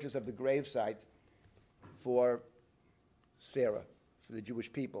the purchase of the gravesite for Sarah, for the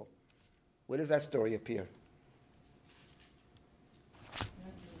Jewish people. Where does that story appear?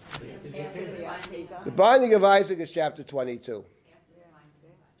 The binding of Isaac is chapter 22.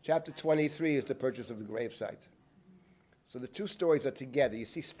 Chapter 23 is the purchase of the gravesite. So the two stories are together. You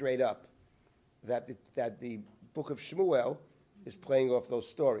see straight up that the book of Shmuel is playing off those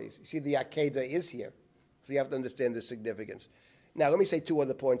stories. You see the Akedah is here. So you have to understand the significance. Now let me say two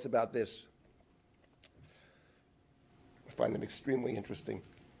other points about this. I find them extremely interesting.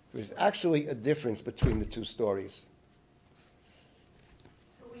 There's actually a difference between the two stories.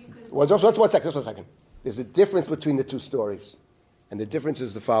 Well, just one second. There's a difference between the two stories, and the difference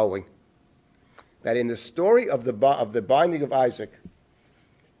is the following: that in the story of the binding of Isaac,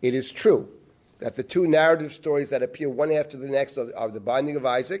 it is true that the two narrative stories that appear one after the next are the binding of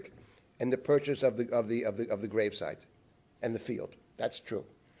Isaac and the purchase of the gravesite and the field. That's true.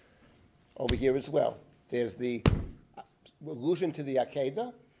 Over here as well, there's the allusion to the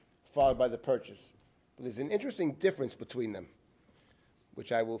Akedah, followed by the purchase. But there's an interesting difference between them,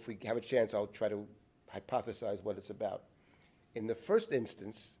 which I will, if we have a chance, I'll try to hypothesize what it's about. In the first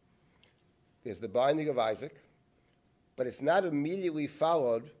instance, there's the binding of Isaac, but it's not immediately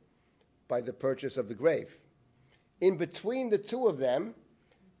followed by the purchase of the grave. In between the two of them,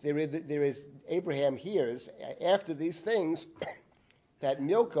 there is Abraham hears, after these things, that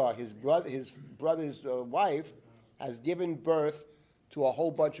Milcah, his brother's wife, has given birth to a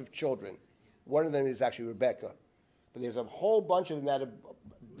whole bunch of children. One of them is actually Rebecca. But there's a whole bunch of them that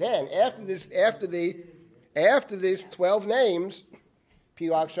then, after this 12 names,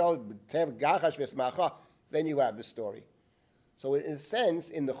 then you have the story. So in a sense,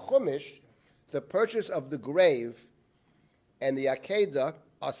 in the Chumash, the purchase of the grave and the Akedah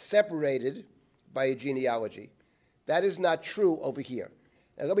are separated by a genealogy. That is not true over here.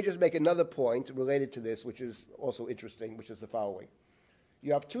 Now let me just make another point related to this, which is also interesting, which is the following.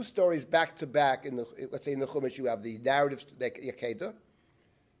 You have two stories back to back in the, let's say in the Chumash, you have the narrative, the Akedah,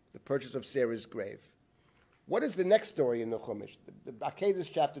 the purchase of Sarah's grave. What is the next story in the Chumash? The Akedah is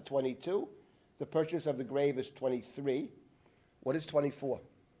chapter 22. The purchase of the grave is 23. What is 24?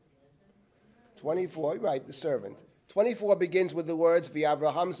 24, right, the servant. 24 begins with the words,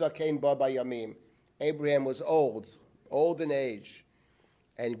 V'Avraham zakein ba bayamim. Abraham was old in age,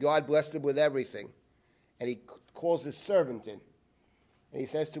 and God blessed him with everything. And he calls his servant in. And he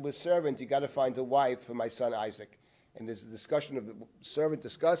says to his servant, you got to find a wife for my son Isaac. And there's a discussion of the servant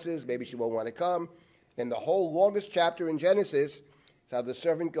discusses, maybe she won't want to come. Then the whole longest chapter in Genesis is how the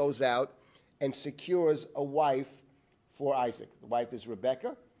servant goes out and secures a wife for Isaac. The wife is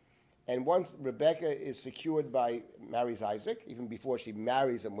Rebecca. And once Rebecca is secured marries Isaac, even before she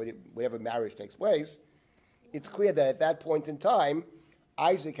marries him, whatever marriage takes place, it's clear that at that point in time,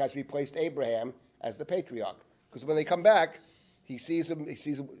 Isaac has replaced Abraham as the patriarch. Because when they come back,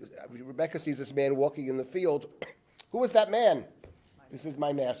 Rebecca sees this man walking in the field. Who is that man? This is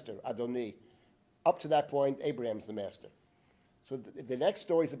my master, Adoni. Up to that point, Abraham's the master. So the next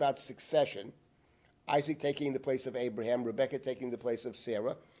story is about succession. Isaac taking the place of Abraham, Rebecca taking the place of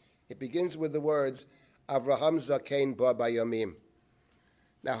Sarah. It begins with the words, Avraham zakein ba bayamim.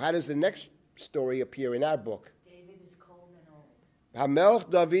 Now, how does the next story appear in our book? David is cold and old. Hamelch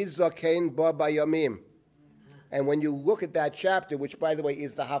David zakein ba bayamim. And when you look at that chapter, which, by the way,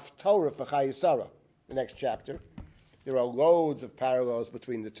 is the Haftorah for Chayei Sarah, the next chapter, there are loads of parallels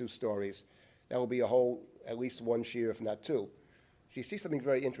between the two stories. That will be at least one shir, if not two. So you see something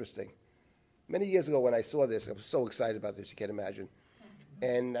very interesting. Many years ago when I saw this, I was so excited about this, you can't imagine.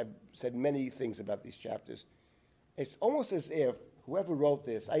 And I've said many things about these chapters. It's almost as if whoever wrote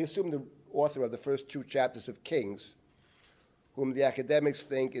this, I assume the author of the first two chapters of Kings, whom the academics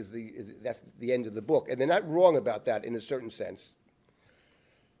think that's the end of the book. And they're not wrong about that in a certain sense.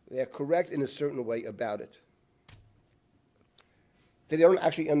 They're correct in a certain way about it. They don't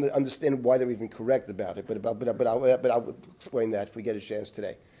actually understand why they're even correct about it, but I'll explain that if we get a chance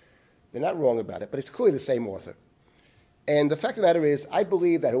today. They're not wrong about it, but it's clearly the same author. And the fact of the matter is, I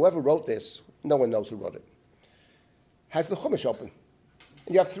believe that whoever wrote this, no one knows who wrote it, has the Chumash open.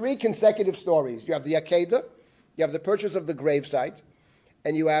 And you have three consecutive stories. You have the Akedah, you have the purchase of the gravesite,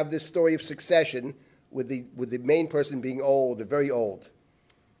 and you have this story of succession with the main person being old, very old.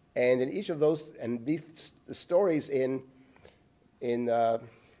 And in each of those, and the stories in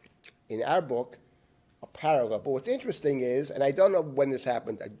our book are parallel. But what's interesting is, and I don't know when this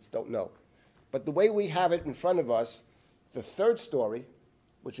happened, I just don't know, but the way we have it in front of us, the third story,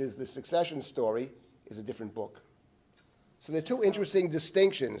 which is the succession story, is a different book. So there are two interesting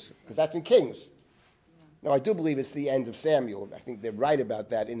distinctions, because that's in Kings. Now, I do believe it's the end of Samuel. I think they're right about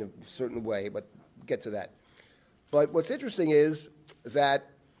that in a certain way, but we'll get to that. But what's interesting is that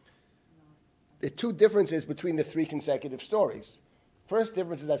the two differences between the three consecutive stories. First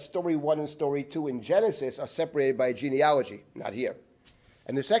difference is that story 1 and story 2 in Genesis are separated by a genealogy, not here.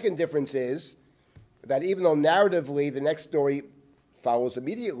 And the second difference is that even though narratively the next story follows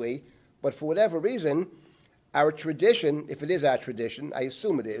immediately, but for whatever reason, our tradition, if it is our tradition, I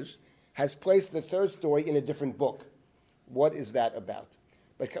assume it is, has placed the third story in a different book. What is that about?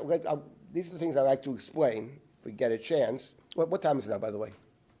 But these are the things I like to explain if we get a chance. What time is it now, by the way?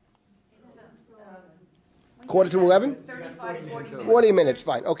 Quarter to 11? 35, 40 minutes. 40 minutes,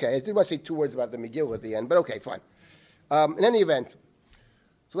 fine. Okay, I did want to say 2 words about the Megillah at the end, but okay, fine. In any event,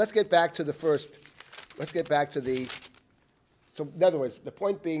 so let's get back to so in other words, the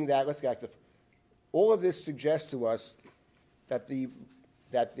point being that, let's get back to, all of this suggests to us that the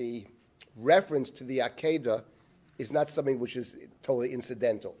reference to the Akedah is not something which is totally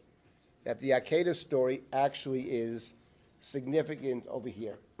incidental. That the Akedah story actually is significant over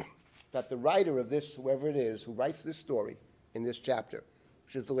here that the writer of this, whoever it is, who writes this story in this chapter,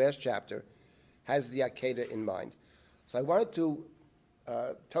 which is the last chapter, has the Akedah in mind. So I wanted to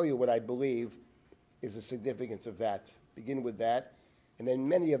tell you what I believe is the significance of that. Begin with that, and then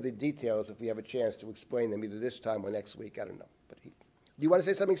many of the details, if we have a chance to explain them, either this time or next week, I don't know. But do you want to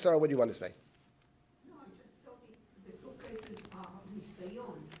say something, Sarah? What do you want to say? No, I just thought the two cases are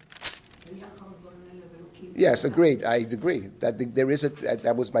nisayon. Yes, agreed. I agree that there is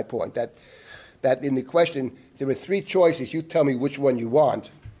that was my point. That in the question, there are three choices. You tell me which one you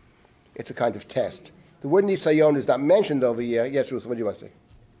want. It's a kind of test. The word nisayon is not mentioned over here. Yes, Ruth, what do you want to say?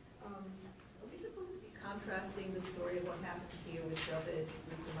 Are we supposed to be contrasting the story of what happens here with David,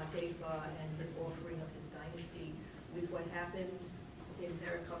 with the Mateva, and his offering of his dynasty, with what happened in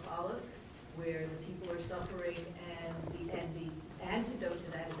Berekov Aleph, where the people are suffering, and the antidote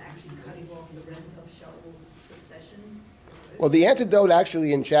to that is actually cutting off the rest of Shaul's succession? Well, the antidote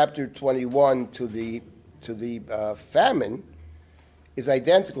actually in chapter 21 to the famine is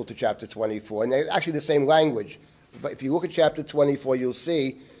identical to chapter 24, and they're actually the same language. But if you look at chapter 24, you'll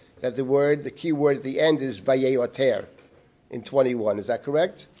see that the key word at the end is vayeyoter in 21. Is that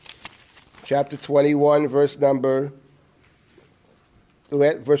correct? Chapter 21, verse 14,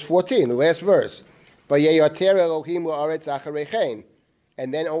 the last verse. Vayeyoter Elohim la'aretz acharechein.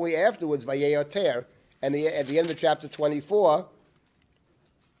 And then only afterwards, vayeyoter. And at the end of chapter 24,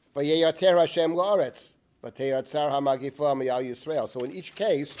 vayeyoter Hashem la'aretz. So in each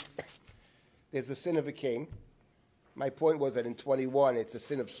case, there's the sin of a king. My point was that in 21, it's the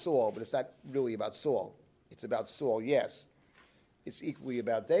sin of Saul, but it's not really about Saul. It's about Saul, yes. It's equally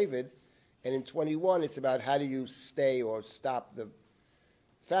about David. And in 21, it's about how do you stay or stop the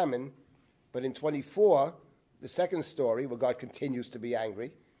famine. But in 24, the second story, where God continues to be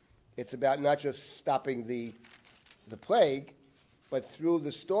angry, it's about not just stopping the plague, but through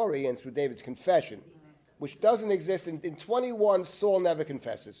the story and through David's confession, which doesn't exist. In 21, Saul never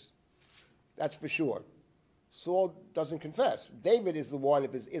confesses. That's for sure. Saul doesn't confess. David is the one,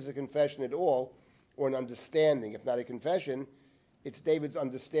 if there is a confession at all, or an understanding, if not a confession, it's David's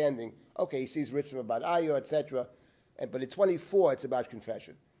understanding. Okay, he sees Ritzim about Ayo, etc. But in 24, it's about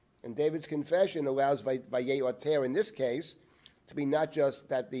confession. And David's confession allows Vayeyoter, in this case, to be not just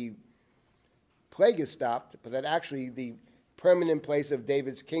that the plague is stopped, but that actually the permanent place of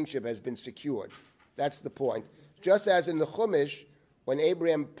David's kingship has been secured. That's the point. Just as in the Chumash, when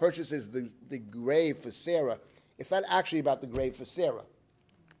Abraham purchases the grave for Sarah, it's not actually about the grave for Sarah.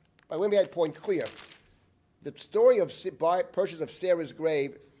 But let me make that point clear. The story of purchase of Sarah's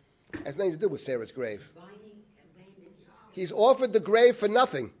grave has nothing to do with Sarah's grave. He's offered the grave for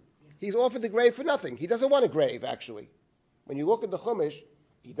nothing. He's offered the grave for nothing. He doesn't want a grave, actually. When you look at the Chumash,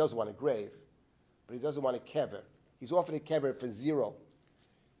 he does want a grave, but he doesn't want a kever. He's offered a kever for zero.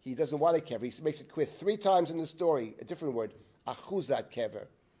 He doesn't want a kever. He makes it clear 3 times in the story, a different word, achuzat kever,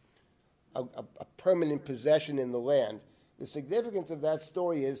 a permanent possession in the land. The significance of that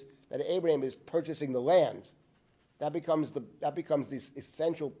story is that Abraham is purchasing the land. That becomes the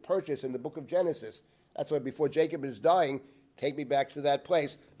essential purchase in the book of Genesis. That's why before Jacob is dying, take me back to that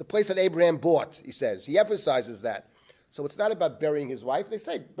place. The place that Abraham bought, he says. He emphasizes that. So it's not about burying his wife. They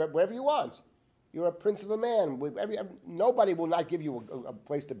say, wherever you want. You're a prince of a man. Nobody will not give you a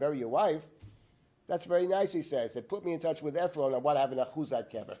place to bury your wife. That's very nice, he says. They put me in touch with Ephron on what happened to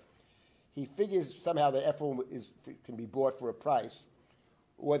Achuzat Kever. He figures somehow that Ephron can be bought for a price.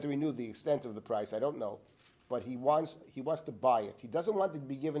 Whether he knew the extent of the price, I don't know. But he wants to buy it. He doesn't want to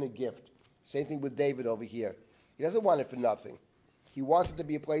be given a gift. Same thing with David over here. He doesn't want it for nothing. He wants it to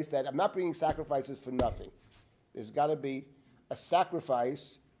be a place that, I'm not bringing sacrifices for nothing. There's got to be a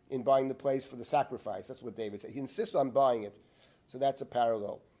sacrifice in buying the place for the sacrifice. That's what David said. He insists on buying it. So that's a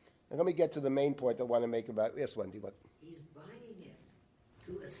parallel. And let me get to the main point I want to make about, yes, Wendy, what? He's buying it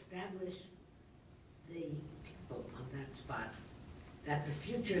to establish the temple on that spot. That the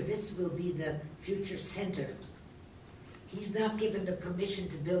future, this will be the future center. He's not given the permission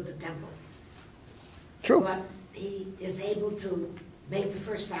to build the temple. True. But he is able to make the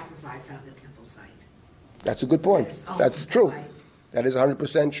first sacrifice on the temple site. That's a good point. That's true. That is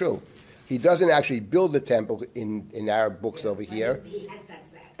 100% true. He doesn't actually build the temple in our books over here,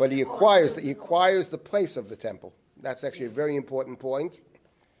 but he acquires the place of the temple. That's actually a very important point,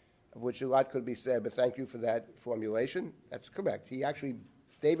 of which a lot could be said, but thank you for that formulation. That's correct.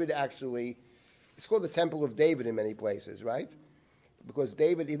 David actually, it's called the Temple of David in many places, right? Because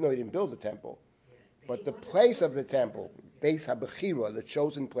David, even though he didn't build the temple, but the place of the temple, Beis HaBechira, the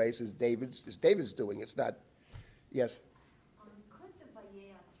chosen place, is David's doing. It's not, yes? Could the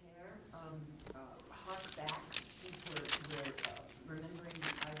Vayeyoter hark back, since we're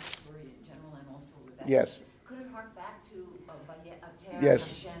that. Yes. Could it hark back to Vaye'ater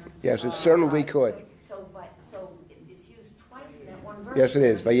Yes. Hashem? Yes, it certainly Right. could. So it's used twice in that one verse. Yes, it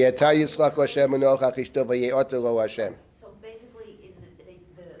is. Vayetar Yitzchak Hashem Enochach Ishto Vaye'oter Lo Hashem. So basically,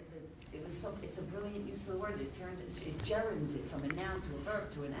 it's a brilliant use of the word. It gerunds it from a noun to a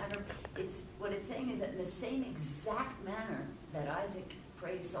verb to an adverb. It's what it's saying is that in the same exact manner that Isaac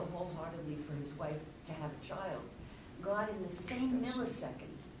prays so wholeheartedly for his wife to have a child, God in the same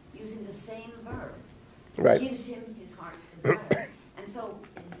millisecond, using the same verb, Right. gives him his heart's desire. And so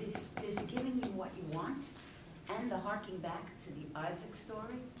this giving you what you want and the harking back to the Isaac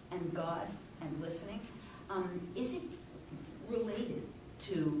story and God and listening, is it related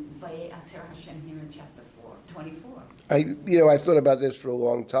to Vaye'ater Hashem here in chapter 24? I thought about this for a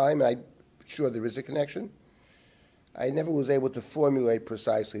long time, and I'm sure there is a connection. I never was able to formulate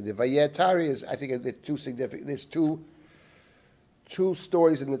precisely. The Vayetar is, I think, too significant. There's two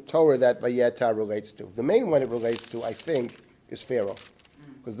stories in the Torah that Vayetar relates to. The main one it relates to, I think, is Pharaoh.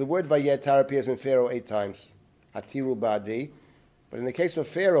 Because the word Vayetar appears in Pharaoh 8 times. Hatiru Ba'di. But in the case of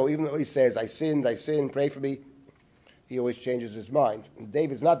Pharaoh, even though he says, I sinned, pray for me, he always changes his mind. And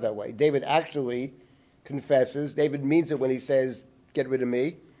David's not that way. David actually confesses. David means it when he says, get rid of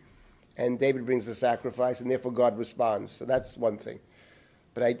me. And David brings the sacrifice, and therefore God responds. So that's one thing.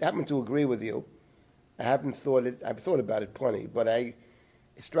 But I happen to agree with you. I've thought about it plenty, but it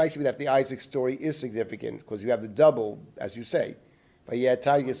strikes me that the Isaac story is significant because you have the double, as you say,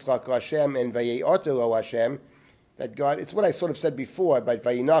 Vayetar Yitzchak Hashem and Vaye'oter Lo Hashem, that God, it's what I sort of said before about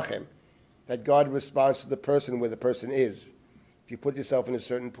Vayinachem, that God responds to the person where the person is. If you put yourself in a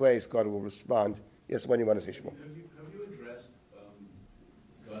certain place, God will respond. Yes, when you want to say, Shmuel. Have you addressed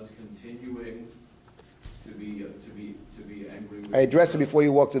God's continuing to be angry with I addressed it before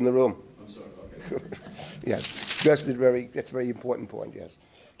you walked in the room. I'm sorry, okay. Yes, addressed it that's a very important point, yes.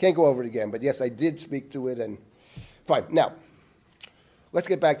 Can't go over it again, but yes, I did speak to it, and fine. Now, let's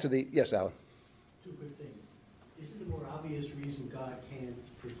get back to yes, Alan. Two quick things. Isn't the more obvious reason God can't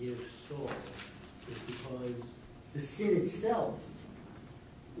forgive Saul is because the sin itself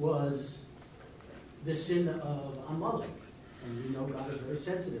was the sin of Amalek, and we know God is very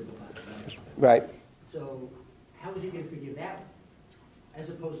sensitive about that. Right. So how is he going to forgive that one, as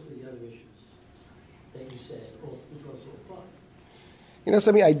opposed to the other issues that you said, which also apply?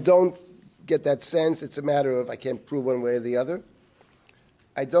 Something I don't get that sense. It's a matter of I can't prove one way or the other.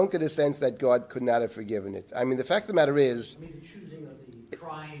 I don't get a sense that God could not have forgiven it. I mean, the fact of the matter is... I mean, the choosing of the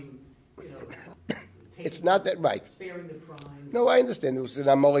crime, it's not that right. Sparing the crime. No, I understand. It was an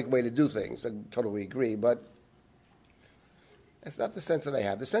Amalek way to do things. I totally agree. But that's not the sense that I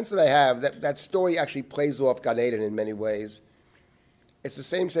have. The sense that I have, that story actually plays off Gan Eden in many ways. It's the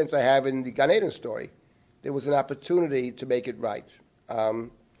same sense I have in the Gan Eden story. There was an opportunity to make it right.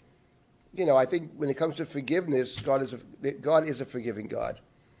 I think when it comes to forgiveness, God is a forgiving God.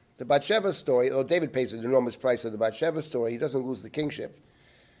 The Bathsheba story, although David pays an enormous price for the Bathsheba story, he doesn't lose the kingship.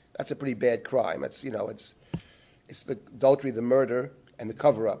 That's a pretty bad crime. It's the adultery, the murder, and the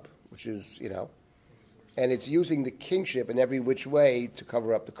cover-up, which is, and it's using the kingship in every which way to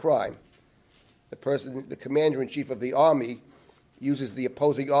cover up the crime. The commander-in-chief of the army uses the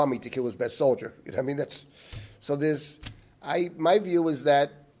opposing army to kill his best soldier. My view is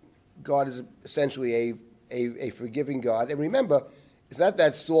that God is essentially a forgiving God. And remember, it's not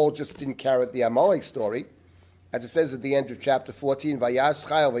that Saul just didn't carry the Amalek story. As it says at the end of chapter 14, Vayas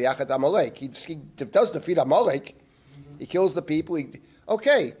Chayil Vayachat Amalek. He does defeat Amalek. He kills the people.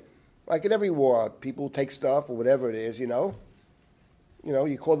 Like in every war, people take stuff or whatever it is, you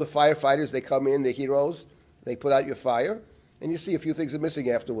call the firefighters, they come in, they're heroes, they put out your fire, and you see a few things are missing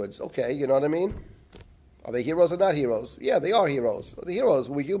afterwards. Okay, you know what I mean? Are they heroes or not heroes? Yeah, they are heroes. The heroes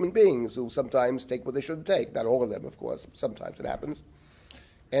were human beings who sometimes take what they shouldn't take. Not all of them, of course. Sometimes it happens.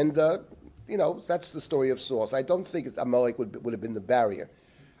 And, that's the story of Saul. So I don't think Amalek would have been the barrier.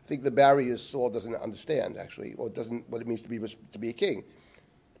 I think the barrier is Saul doesn't understand, actually, or doesn't what it means to be a king.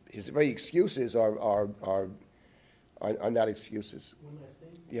 His very excuses are not excuses. One last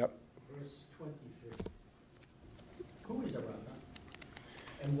thing. Yep. Verse 23. Who is the Rabbi?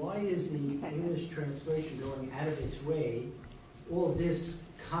 And why is the English translation going out of its way? All this,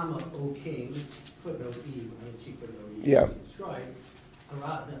 comma, O king, footnote E, I don't see footnote E. Yeah. Described.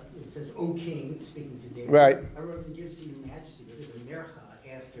 It says, O king, speaking to David. Right. It gives you majesty, but there's a mercha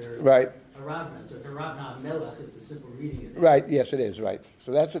after right. Aravna. So it's Aravna Melech is the simple reading of it. Right, yes, it is, right.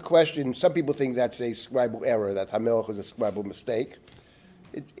 So that's a question. Some people think that's a scribal error, that Hamelech is a scribal mistake.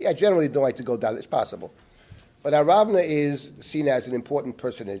 I generally don't like to go down. It's possible. But Aravna is seen as an important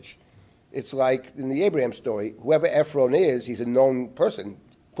personage. It's like in the Abraham story, whoever Ephron is, he's a known person.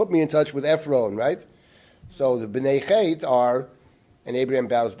 put me in touch with Ephron, right? So the Bnei Chet are, and Abraham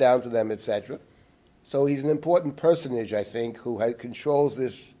bows down to them, etc. So he's an important personage, I think, who controls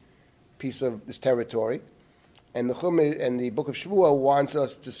this piece of this territory. And the Book of Shmuel wants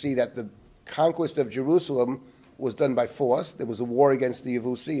us to see that the conquest of Jerusalem was done by force. There was a war against the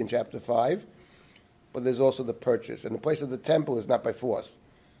Yevusi in chapter 5, but there's also the purchase. And the place of the temple is not by force.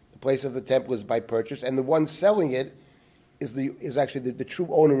 The place of the temple is by purchase, and the one selling it is actually the true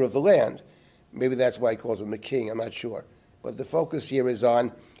owner of the land. Maybe that's why he calls him the king, I'm not sure. But the focus here is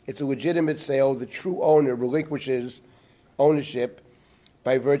on, it's a legitimate sale. The true owner relinquishes ownership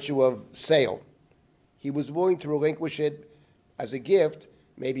by virtue of sale. He was willing to relinquish it as a gift.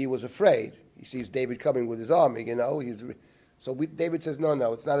 Maybe he was afraid. He sees David coming with his army, David says,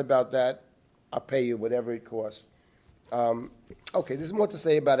 no, it's not about that. I'll pay you whatever it costs. Okay, there's more to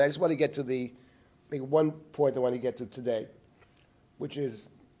say about it. I just want to get to maybe one point I want to get to today, which is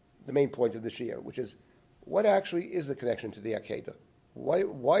the main point of this year, which is what actually is the connection to the Akedah?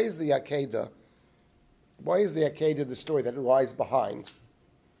 Why is the Akedah the story that lies behind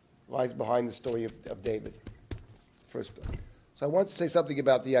the story of David? First, so I want to say something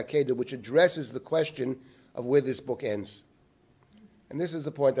about the Akedah, which addresses the question of where this book ends. And this is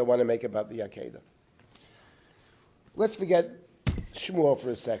the point I want to make about the Akedah. Let's forget Shmuel for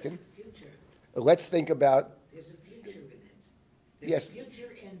a second. Future. Let's think about... There's a future in it. Yes. There's a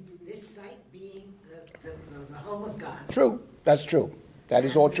future in this site being the home of God. True. That's true. That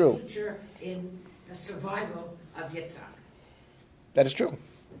is all true. The future in the survival of Yitzhak. That is true.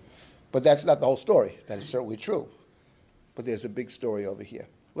 But that's not the whole story. That is certainly true. But there's a big story over here.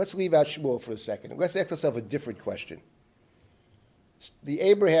 Let's leave out Shmuel for a second. Let's ask ourselves a different question. The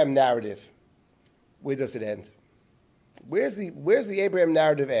Abraham narrative, where does it end? Where's the Abraham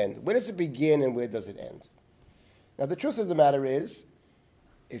narrative end? Where does it begin and where does it end? Now, the truth of the matter is,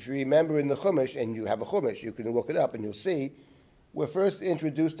 if you remember in the Chumash, and you have a Chumash, you can look it up and you'll see, we're first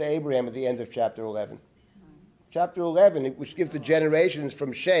introduced to Abraham at the end of chapter 11. Chapter 11, which gives the generations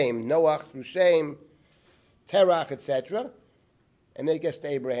from Shem, Noach through Shem, Terach, etc. And then it gets to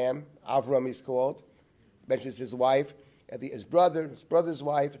Abraham, Avram he's called, mentions his wife, his brother's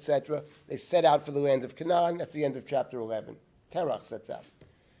wife, etc. They set out for the land of Canaan. That's the end of chapter 11. Terach sets out.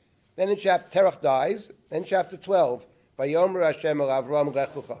 Then Terach dies. Then chapter 12. Vayomer Hashem el Avram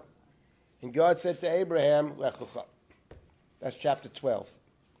lechucha. And God said to Abraham, lechucha. That's chapter 12.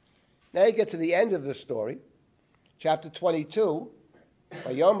 Now you get to the end of the story. Chapter 22.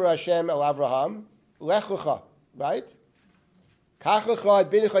 Vayomer Hashem el Avraham lechucha. Right?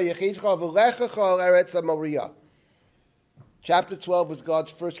 Kachecha bincha yechidcha v'lechucha el eretz ha-moriah. Chapter 12 was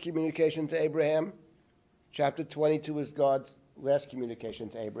God's first communication to Abraham. Chapter 22 is God's last communication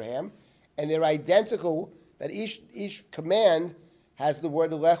to Abraham. And they're identical, that each command has the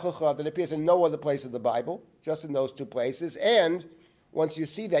word lechucha that appears in no other place of the Bible, just in those two places. And once you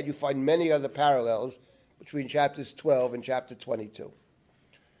see that, you find many other parallels between chapters 12 and chapter 22.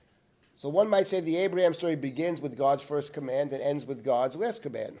 So one might say the Abraham story begins with God's first command and ends with God's last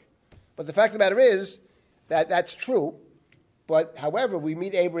command. But the fact of the matter is that that's true. But, however, we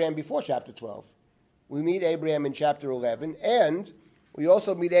meet Abraham before chapter 12. We meet Abraham in chapter 11, and we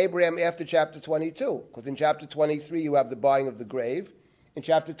also meet Abraham after chapter 22, because in chapter 23 you have the buying of the grave. In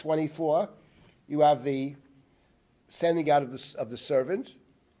chapter 24 you have the sending out of the servants.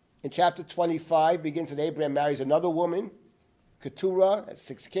 In chapter 25 begins that Abraham marries another woman, Keturah, has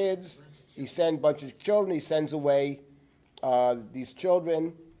 6 kids. He sends a bunch of children. He sends away these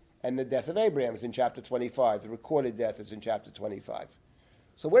children. And the death of Abraham is in chapter 25. The recorded death is in chapter 25.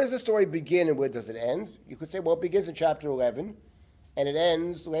 So where does the story begin and where does it end? You could say, well, it begins in chapter 11, and it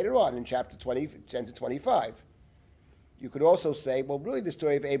ends later on in chapter 20, 10 to 25. You could also say, well, really the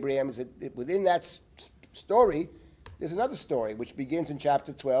story of Abraham is that within that story, there's another story, which begins in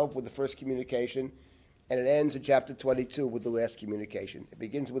chapter 12 with the first communication, and it ends in chapter 22 with the last communication. It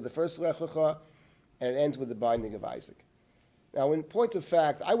begins with the first lechucha, and it ends with the binding of Isaac. Now, in point of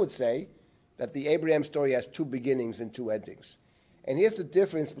fact, I would say that the Abraham story has 2 beginnings and 2 endings. And here's the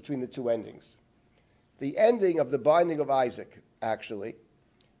difference between the 2 endings. The ending of the binding of Isaac, actually,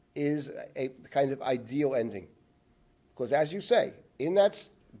 is a kind of ideal ending. Because as you say, in that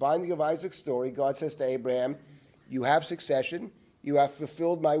binding of Isaac's story, God says to Abraham, you have succession, you have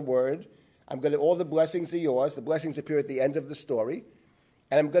fulfilled my word, all the blessings are yours. The blessings appear at the end of the story.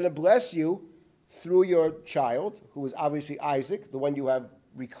 And I'm going to bless you through your child, who is obviously Isaac, the one you have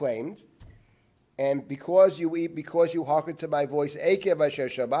reclaimed. And because you hearken to my voice, Ekev asher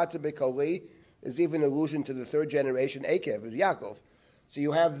shabata b'koli, is even an allusion to the 3rd generation, Ekev, is Yaakov. So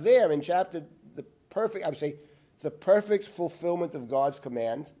you have there in chapter, the perfect fulfillment of God's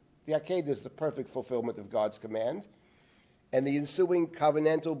command. The Akedah is the perfect fulfillment of God's command. And the ensuing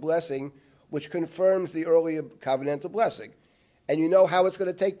covenantal blessing, which confirms the earlier covenantal blessing. And you know how it's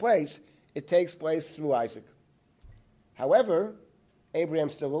going to take place. It takes place through Isaac. However,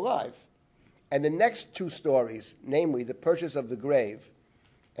 Abraham's still alive. And the next two stories, namely the purchase of the grave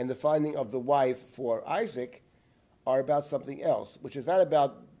and the finding of the wife for Isaac, are about something else, which is not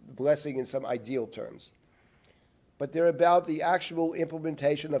about blessing in some ideal terms, but they're about the actual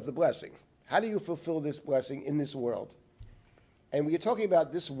implementation of the blessing. How do you fulfill this blessing in this world? And when you're talking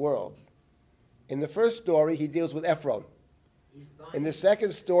about this world, in the first story, he deals with Ephron. In the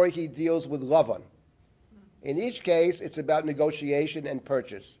second story, he deals with Lavan. In each case, it's about negotiation and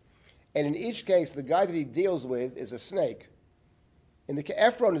purchase. And in each case, the guy that he deals with is a snake.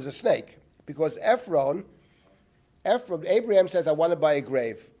 Ephron is a snake, because Ephron, Abraham says, I want to buy a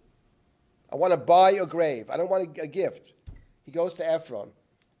grave. I want to buy a grave. I don't want a gift. He goes to Ephron.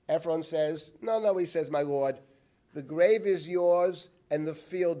 Ephron says, no, he says, my lord, the grave is yours and the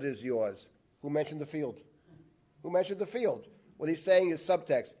field is yours. Who mentioned the field? Who mentioned the field? What he's saying is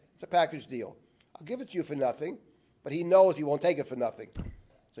subtext. It's a package deal. I'll give it to you for nothing, but he knows he won't take it for nothing.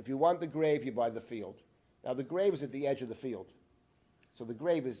 So if you want the grave, you buy the field. Now the grave is at the edge of the field. So the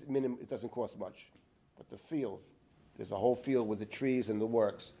grave is minimum, it doesn't cost much. But the field, there's a whole field with the trees and the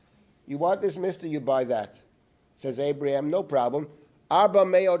works. You want this, mister, you buy that. Says Abraham, no problem. Arba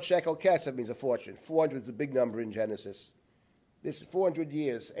meod shekel kesef means a fortune. 400 is a big number in Genesis. This is 400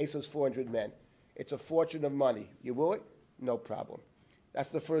 years. Esau's 400 men. It's a fortune of money. You will it? No problem. That's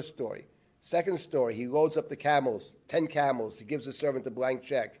the first story. Second story, he loads up the camels, 10 camels. He gives the servant a blank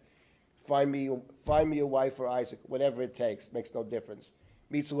check. Find me a wife for Isaac, whatever it takes, makes no difference.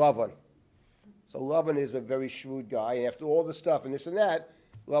 Meets Lavan. So Lavan is a very shrewd guy, and after all the stuff and this and that,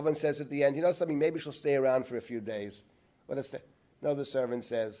 Lavan says at the end, you know something, maybe she'll stay around for a few days. Let us stay. No, the servant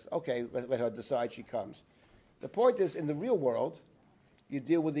says, okay, let her decide, she comes. The point is, in the real world, you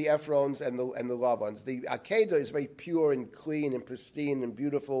deal with the Ephrons and the Lavans. The Akedah is very pure and clean and pristine and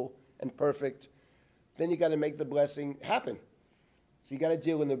beautiful and perfect. Then you got to make the blessing happen. So you got to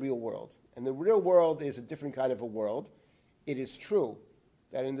deal in the real world. And the real world is a different kind of a world. It is true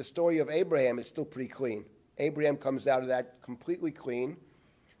that in the story of Abraham, it's still pretty clean. Abraham comes out of that completely clean.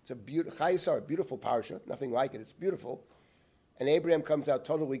 It's a beautiful parsha, nothing like it. It's beautiful. And Abraham comes out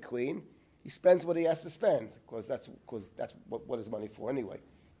totally clean. He spends what he has to spend, because that's what is money for anyway.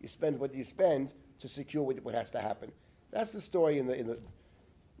 You spend what you spend to secure what has to happen. That's the story in the.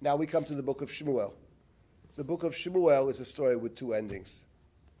 Now we come to the book of Shmuel. The book of Shmuel is a story with two endings.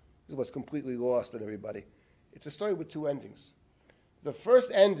 This is what's completely lost on everybody. It's a story with two endings. The first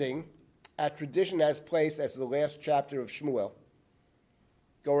ending, at tradition, has place as the last chapter of Shmuel,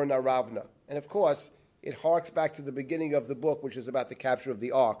 Goren Aravna. And of course, it harks back to the beginning of the book, which is about the capture of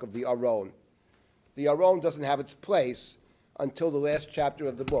the Ark, of the Aron. The Aron doesn't have its place until the last chapter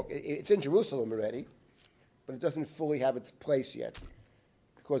of the book. It's in Jerusalem already, but it doesn't fully have its place yet.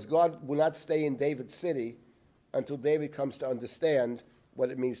 Because God will not stay in David's city until David comes to understand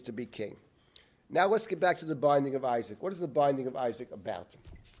what it means to be king. Now let's get back to the binding of Isaac. What is the binding of Isaac about?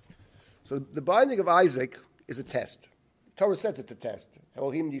 So the binding of Isaac is a test. The Torah says it's a test.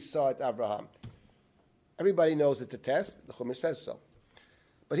 Elohim Yisah et Avraham. Everybody knows it's a test. The Chumash says so.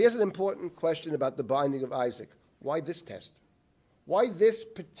 But here's an important question about the binding of Isaac. Why this test? Why this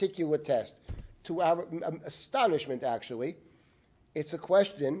particular test? To our astonishment, actually, it's a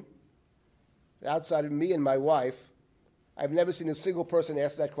question that outside of me and my wife, I've never seen a single person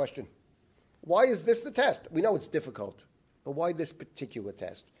ask that question. Why is this the test? We know it's difficult, but why this particular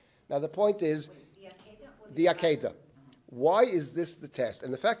test? Now the point is, the Akedah. Why is this the test?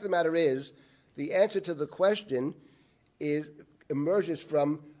 And the fact of the matter is, the answer to the question emerges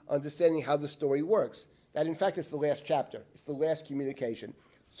from understanding how the story works. That in fact is the last chapter. It's the last communication.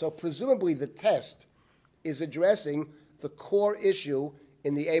 So presumably the test is addressing the core issue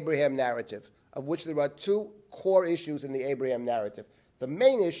in the Abraham narrative, of which there are two core issues in the Abraham narrative. The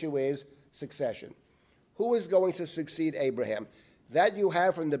main issue is succession. Who is going to succeed Abraham? That you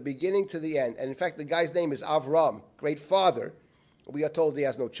have from the beginning to the end. And in fact, the guy's name is Avram, great father. We are told he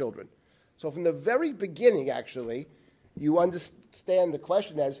has no children. So from the very beginning, actually, you understand the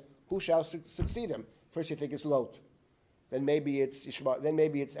question as, who shall succeed him? First you think it's Lot. Then maybe it's Ishmael. Then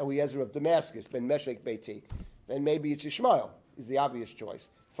maybe it's Eliezer of Damascus, Ben Meshech Beiti. Then maybe it's Ishmael, is the obvious choice.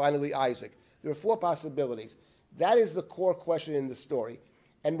 Finally, Isaac. There are four possibilities. That is the core question in the story.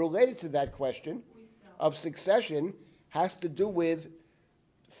 And related to that question of succession has to do with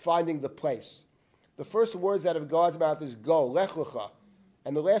finding the place. The first words out of God's mouth is go, lech lecha.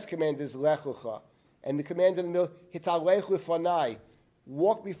 And the last command is lech lecha. And the command in the middle, Hitalech lefanai,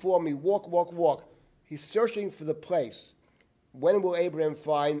 walk before me, walk, walk, walk. He's searching for the place. When will Abraham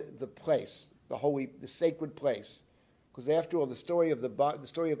find the place, the sacred place? Because after all, the story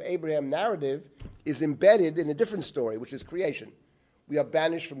of Abraham narrative is embedded in a different story, which is creation. We are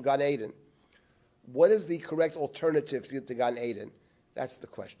banished from Gan Eden. What is the correct alternative to get to Gan Eden? That's the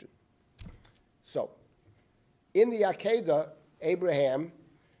question. So, in the Akedah, Abraham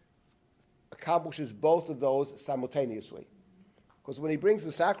accomplishes both of those simultaneously. Because when he brings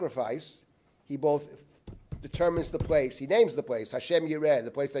the sacrifice, he both determines the place, he names the place, Hashem Yireh,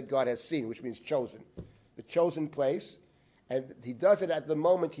 the place that God has seen, which means chosen. The chosen place, and he does it at the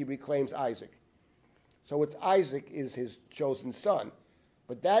moment he reclaims Isaac. So it's Isaac is his chosen son.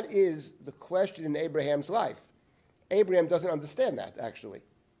 But that is the question in Abraham's life. Abraham doesn't understand that, actually.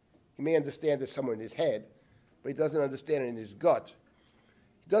 He may understand it somewhere in his head, but he doesn't understand it in his gut.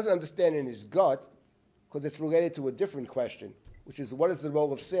 He doesn't understand it in his gut because it's related to a different question, which is what is the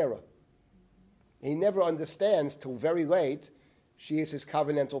role of Sarah? And he never understands till very late she is his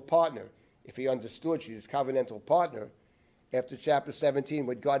covenantal partner. If he understood she's his covenantal partner, after chapter 17,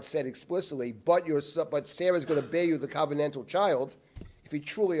 when God said explicitly, but Sarah's going to bear you the covenantal child, if he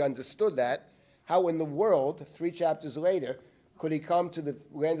truly understood that, how in the world, 3 chapters later, could he come to the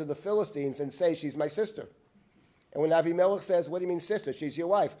land of the Philistines and say, she's my sister? And when Avimelech says, what do you mean sister? She's your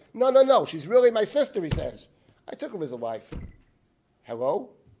wife. No, she's really my sister, he says. I took her as a wife.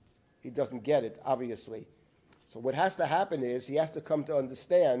 Hello? He doesn't get it, obviously. So what has to happen is he has to come to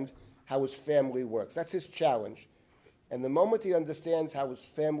understand how his family works. That's his challenge. And the moment he understands how his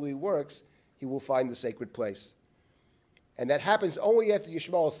family works, he will find the sacred place. And that happens only after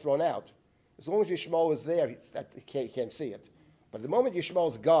Yishmael is thrown out. As long as Yishmael is there, he can't see it. But the moment Yishmael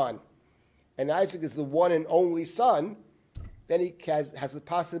is gone, and Isaac is the one and only son, then he has the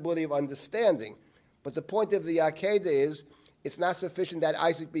possibility of understanding. But the point of the Akedah is, it's not sufficient that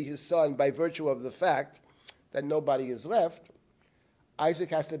Isaac be his son by virtue of the fact that nobody is left. Isaac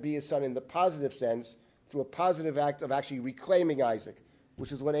has to be his son in the positive sense, through a positive act of actually reclaiming Isaac,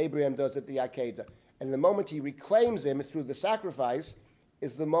 which is what Abraham does at the Akedah. And the moment he reclaims him through the sacrifice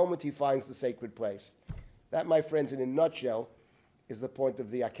is the moment he finds the sacred place. That, my friends, in a nutshell, is the point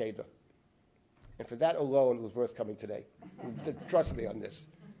of the Akedah. And for that alone, it was worth coming today. Trust me on this.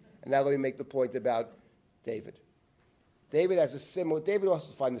 And now let me make the point about David. David wants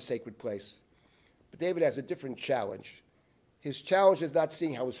to find the sacred place. But David has a different challenge. His challenge is not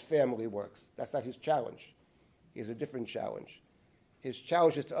seeing how his family works. That's not his challenge. He has a different challenge. His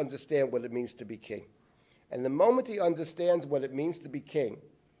challenge is to understand what it means to be king. And the moment he understands what it means to be king,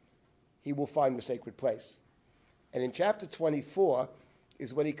 he will find the sacred place. And in chapter 24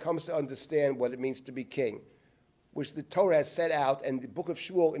 is when he comes to understand what it means to be king, which the Torah has set out, and the book of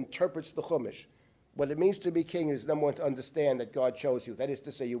Shmuel interprets the Chumash. What it means to be king is, number one, to understand that God chose you. That is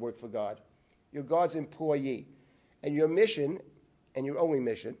to say, you work for God. You're God's employee. And your mission, and your only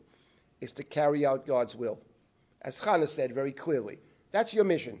mission, is to carry out God's will. As Chana said very clearly, that's your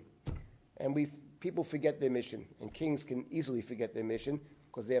mission. And people forget their mission, and kings can easily forget their mission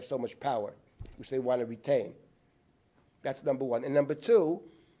because they have so much power, which they want to retain. That's number one. And number two,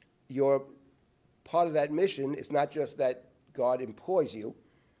 your part of that mission is not just that God employs you,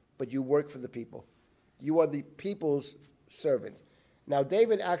 but you work for the people. You are the people's servant. Now,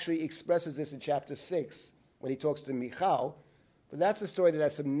 David actually expresses this in chapter 6 when he talks to Michal, but that's a story that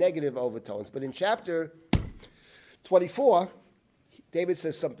has some negative overtones. But in chapter 24, David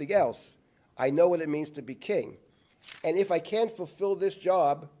says something else. I know what it means to be king. And if I can't fulfill this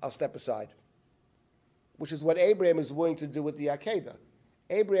job, I'll step aside. Which is what Abraham is willing to do with the Akedah.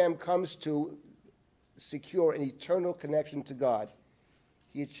 Abraham comes to secure an eternal connection to God.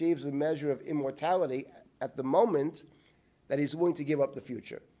 He achieves a measure of immortality at the moment that he's willing to give up the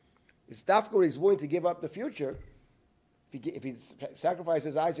future. It's dafka he's willing to give up the future. If he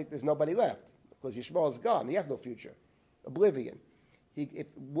sacrifices Isaac, there's nobody left because Yishmael is gone. He has no future. Oblivion.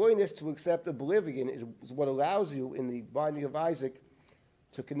 Willingness to accept oblivion is what allows you in the binding of Isaac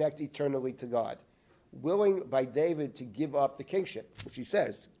to connect eternally to God. Willing by David to give up the kingship, which he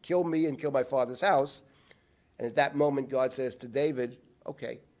says, kill me and kill my father's house. And at that moment, God says to David,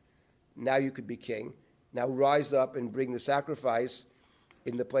 okay, now you could be king. Now rise up and bring the sacrifice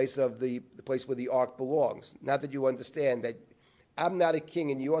in the place of the place where the ark belongs. Now that you understand that I'm not a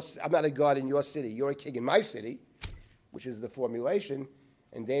king I'm not a God in your city. You're a king in my city, which is the formulation.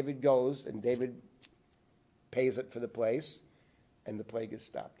 And David goes and David pays it for the place, and the plague is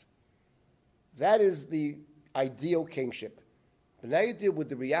stopped. That is the ideal kingship. But now you deal with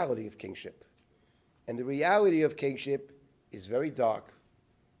the reality of kingship. And the reality of kingship is very dark.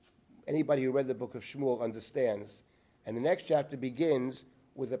 Anybody who read the book of Shmuel understands. And the next chapter begins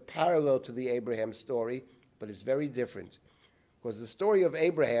with a parallel to the Abraham story, but it's very different. Because the story of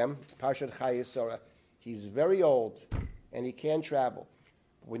Abraham, Parshat Chayei Sarah, he's very old and he can't travel.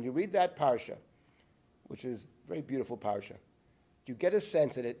 When you read that parsha, which is a very beautiful parsha, you get a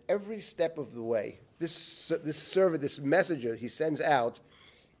sense that at every step of the way, this servant, this messenger he sends out,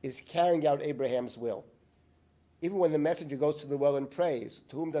 is carrying out Abraham's will. Even when the messenger goes to the well and prays,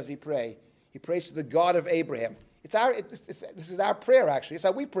 to whom does he pray? He prays to the God of Abraham. This is our prayer, actually. It's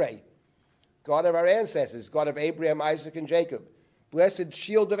how we pray. God of our ancestors, God of Abraham, Isaac, and Jacob. Blessed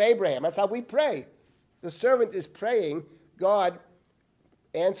shield of Abraham. That's how we pray. The servant is praying, God,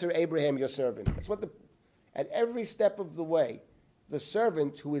 answer Abraham, your servant. That's what at every step of the way, the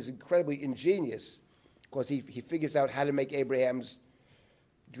servant, who is incredibly ingenious, because he figures out how to make Abraham's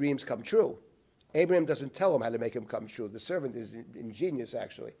dreams come true. Abraham doesn't tell him how to make them come true. The servant is ingenious,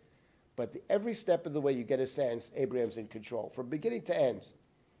 actually. But every step of the way, you get a sense Abraham's in control. From beginning to end,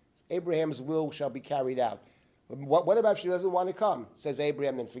 Abraham's will shall be carried out. What about if she doesn't want to come? Says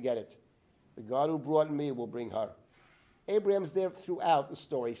Abraham, then forget it. The God who brought me will bring her. Abraham's there throughout the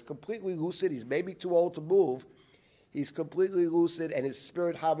story. He's completely lucid. He's maybe too old to move. He's completely lucid, and his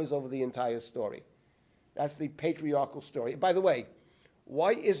spirit hovers over the entire story. That's the patriarchal story. By the way,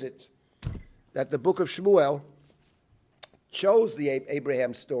 why is it that the book of Shmuel chose the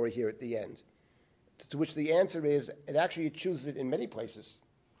Abraham story here at the end? To which the answer is, it chooses it in many places.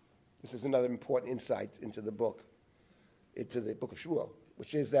 This is another important insight into the book of Shmuel,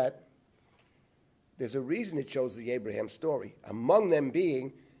 which is that there's a reason it chose the Abraham story. Among them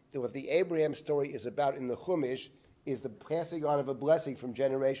being that what the Abraham story is about in the Chumash is the passing on of a blessing from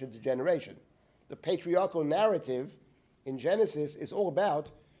generation to generation. The patriarchal narrative in Genesis is all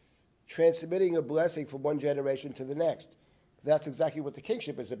about transmitting a blessing from one generation to the next. That's exactly what the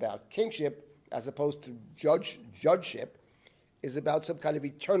kingship is about. Kingship, as opposed to judgeship, is about some kind of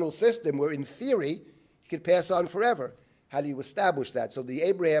eternal system where, in theory, you could pass on forever. How do you establish that? So the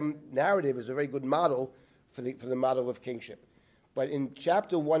Abraham narrative is a very good model for the model of kingship. But in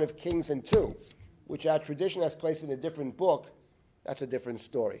chapter 1 of Kings and 2, which our tradition has placed in a different book, that's a different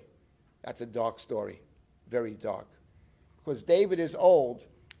story. That's a dark story, very dark. Because David is old,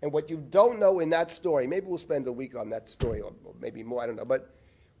 and what you don't know in that story, maybe we'll spend a week on that story, or maybe more, I don't know, but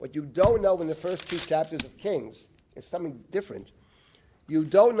what you don't know in the first 2 chapters of Kings is something different. You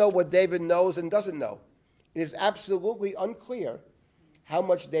don't know what David knows and doesn't know. It is absolutely unclear how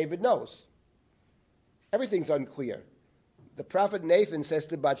much David knows. Everything's unclear. The prophet Nathan says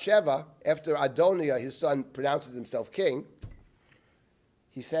to Bathsheba, after Adoniah, his son, pronounces himself king,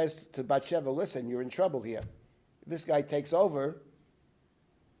 he says to Bathsheba, listen, you're in trouble here. If this guy takes over,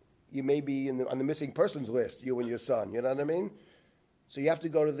 you may be on the missing persons list, you and your son, you know what I mean? So you have to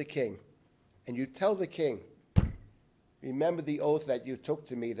go to the king. And you tell the king, remember the oath that you took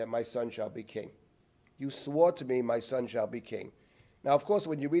to me that my son shall be king. You swore to me my son shall be king. Now, of course,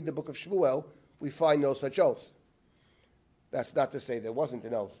 when you read the book of Shmuel, we find no such oath. That's not to say there wasn't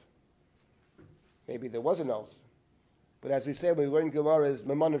an oath. Maybe there was an oath. But as we say, when we learn Gemara's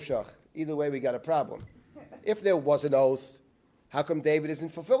Mamonavshach, either way we got a problem. If there was an oath, how come David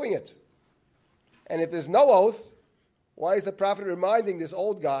isn't fulfilling it? And if there's no oath, why is the prophet reminding this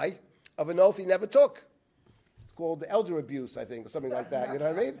old guy of an oath he never took? It's called elder abuse, I think, or something like that, you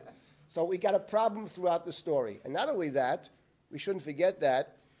know what I mean? So we got a problem throughout the story. And not only that, we shouldn't forget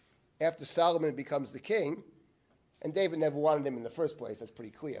that after Solomon becomes the king, and David never wanted him in the first place, that's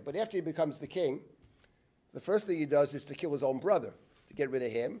pretty clear. But after he becomes the king, the first thing he does is to kill his own brother, to get rid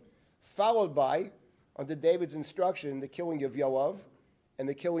of him, followed by, under David's instruction, the killing of Yoav and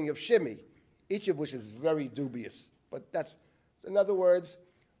the killing of Shimei, each of which is very dubious. But that's, in other words,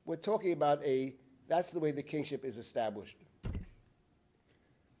 we're talking about that's the way the kingship is established.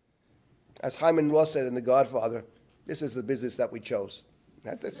 As Hyman Ross said in The Godfather, this is the business that we chose.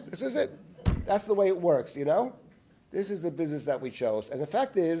 This is it. That's the way it works, you know? This is the business that we chose. And the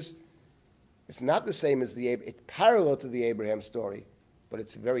fact is, it's not the same as it's parallel to the Abraham story, but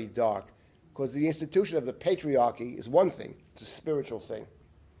it's very dark. Because the institution of the patriarchy is one thing, it's a spiritual thing.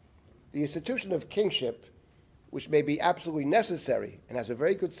 The institution of kingship, which may be absolutely necessary and has a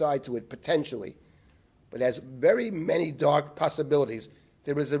very good side to it potentially, but has very many dark possibilities.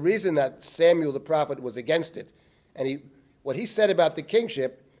 There is a reason that Samuel the prophet was against it. And what he said about the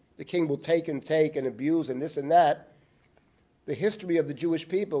kingship, the king will take and abuse and this and that, the history of the Jewish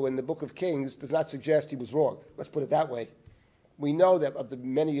people in the book of Kings does not suggest he was wrong. Let's put it that way. We know that of the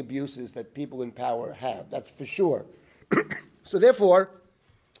many abuses that people in power have. That's for sure. So therefore,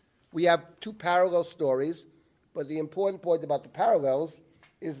 we have 2 parallel stories, but the important point about the parallels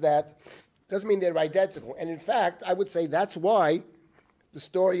is that doesn't mean they're identical. And in fact, I would say that's why the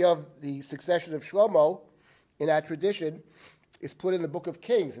story of the succession of Shlomo in our tradition is put in the book of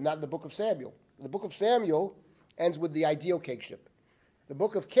Kings and not in the book of Samuel. The book of Samuel ends with the ideal kingship. The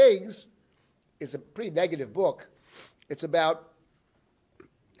book of Kings is a pretty negative book. It's about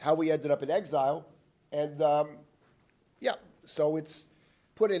how we ended up in exile. And, so it's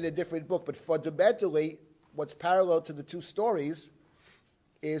put in a different book. But fundamentally, what's parallel to the two stories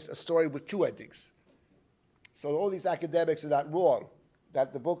is a story with two endings. So all these academics are not wrong,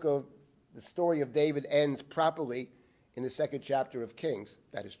 that the story of David ends properly in the second chapter of Kings.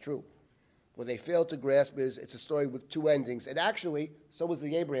 That is true. What they fail to grasp is it's a story with two endings. And actually, so is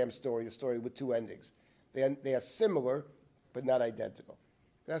the Abraham story, a story with two endings. They are similar, but not identical.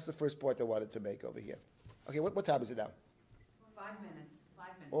 That's the first point I wanted to make over here. Okay, what time is it now? 5 minutes. 5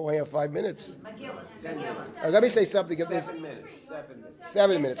 minutes. Oh, we have 5 minutes. McGillis. Let me say something. 7 minutes. 7 minutes.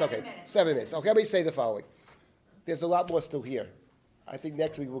 7 minutes, okay. 7 minutes. 7 minutes. Okay, let me say the following. There's a lot more still here. I think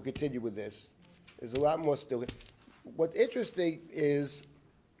next week we'll continue with this. There's a lot more still here. What's interesting is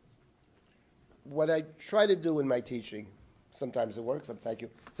what I try to do in my teaching, sometimes it works,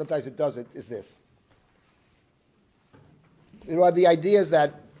 sometimes it doesn't, is this. The idea is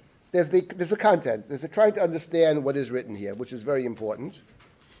that there's the content. There's the trying to understand what is written here, which is very important.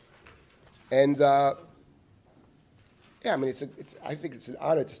 And I think it's an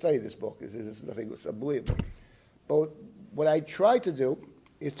honor to study this book. It's nothing that's unbelievable. But what I try to do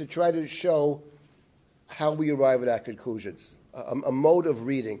is to try to show how we arrive at our conclusions, a mode of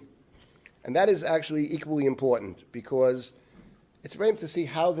reading. And that is actually equally important because it's very important to see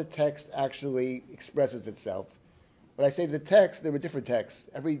how the text actually expresses itself. When I say the text, there are different texts.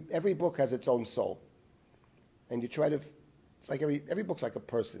 Every book has its own soul. And you try to, it's like every book's like a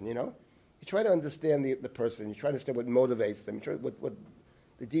person, you know? You try to understand the person. You try to understand what motivates them, what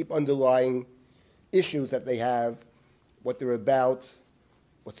the deep underlying issues that they have, what they're about,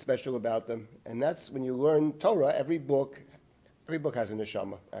 what's special about them. And that's when you learn Torah, every book has a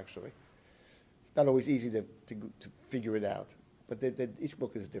neshama, actually. It's not always easy to figure it out, but each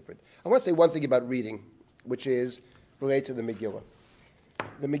book is different. I want to say one thing about reading, which is related to the Megillah.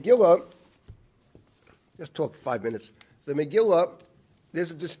 The Megillah, just talk 5 minutes. The Megillah,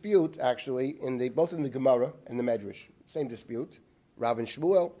 there's a dispute, actually, both in the Gemara and the Medrash. Same dispute, Rav and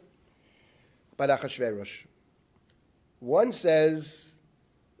Shmuel, about Achashverosh. One says,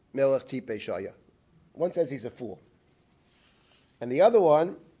 Melech Tipe Shaya. One says he's a fool. And the other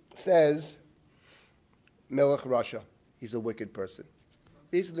one says, Melech Rasha. He's a wicked person.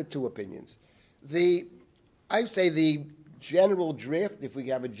 These are the two opinions. I say the general drift, if we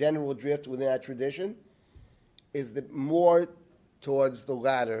have a general drift within our tradition, is more towards the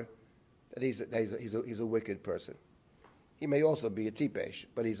latter, that he's a wicked person. He may also be a tipesh,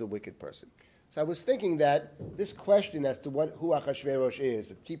 but he's a wicked person. So I was thinking that this question as to who Achashverosh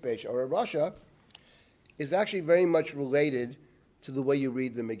is, a tipesh or a rasha, is actually very much related to the way you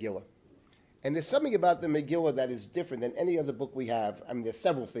read the Megillah. And there's something about the Megillah that is different than any other book we have. I mean, there's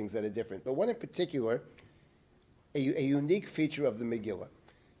several things that are different, but one in particular, a unique feature of the Megillah.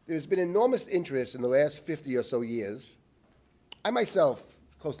 There's been enormous interest in the last 50 or so years. I myself,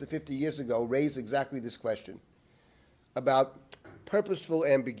 close to 50 years ago, raised exactly this question about purposeful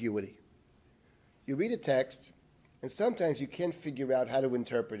ambiguity. You read a text, and sometimes you can't figure out how to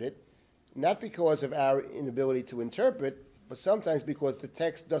interpret it, not because of our inability to interpret, but sometimes because the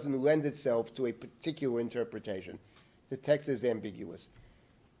text doesn't lend itself to a particular interpretation. The text is ambiguous.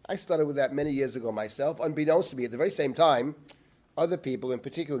 I started with that many years ago myself. Unbeknownst to me, at the very same time, other people, in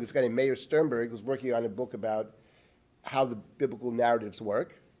particular this guy named Meir Sternberg, was working on a book about how the biblical narratives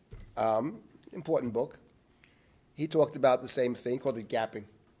work. Important book. He talked about the same thing, called it gapping.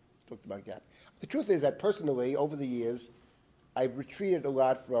 Talked about gapping. The truth is that personally, over the years, I've retreated a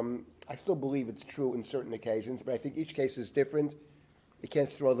lot from, I still believe it's true in certain occasions, but I think each case is different. You can't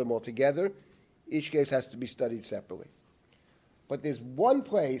throw them all together. Each case has to be studied separately. But there's one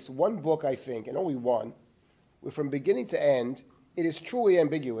place, one book, I think, and only one, where from beginning to end, it is truly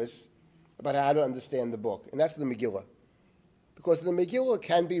ambiguous about how to understand the book, and that's the Megillah. Because the Megillah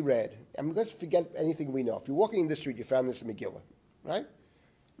can be read. I mean, let's forget anything we know. If you're walking in the street, you found this Megillah, right?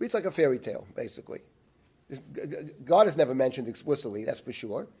 It's like a fairy tale, basically. God is never mentioned explicitly, that's for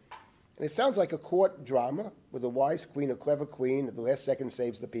sure. And it sounds like a court drama with a wise queen, a clever queen, at the last second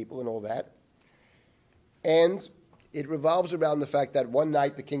saves the people and all that. And it revolves around the fact that one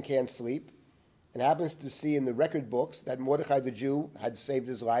night the king can't sleep and happens to see in the record books that Mordechai the Jew had saved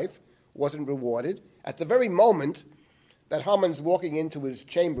his life, wasn't rewarded. At the very moment that Haman's walking into his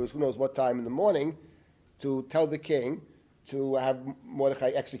chambers, who knows what time in the morning, to tell the king to have Mordechai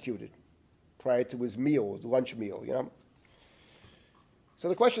executed prior to his meal, his lunch meal, you know. So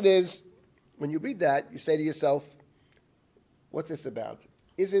the question is, when you read that, you say to yourself, what's this about?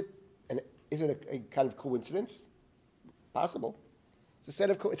 Is it a kind of coincidence? Possible.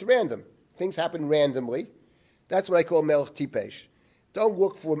 It's random. Things happen randomly. That's what I call melech tipesh. Don't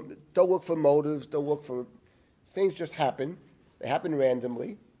look for motives. Don't look for things. Just happen. They happen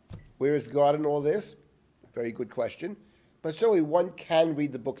randomly. Where is God in all this? Very good question. But certainly one can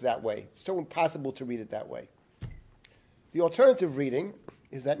read the book that way. It's so impossible to read it that way. The alternative reading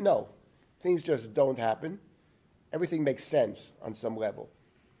is that no, things just don't happen. Everything makes sense on some level.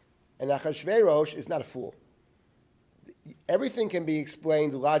 And Achashverosh is not a fool. Everything can be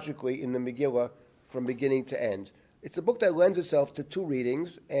explained logically in the Megillah from beginning to end. It's a book that lends itself to two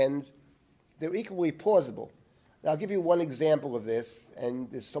readings, and they're equally plausible. Now, I'll give you one example of this, and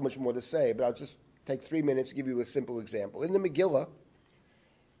there's so much more to say, but I'll just take 3 minutes to give you a simple example. In the Megillah,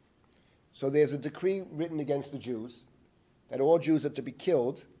 so there's a decree written against the Jews that all Jews are to be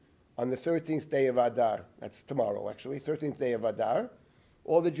killed on the 13th day of Adar. That's tomorrow, actually, 13th day of Adar.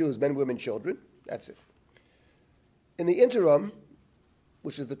 All the Jews, men, women, children, that's it. In the interim,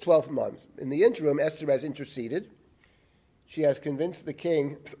 which is the 12th month, in the interim, Esther has interceded. She has convinced the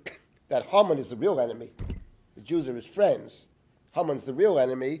king that Haman is the real enemy. The Jews are his friends. Haman's the real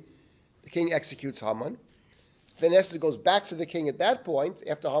enemy. The king executes Haman. Then Esther goes back to the king at that point,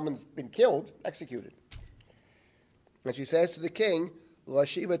 after Haman's been killed, executed. And she says to the king,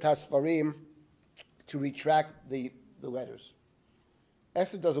 Lashiva Tasfarim, to retract the letters.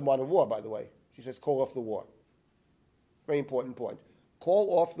 Esther doesn't want a war, by the way. She says, call off the war. Very important point.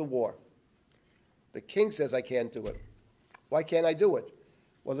 Call off the war. The king says, I can't do it. Why can't I do it?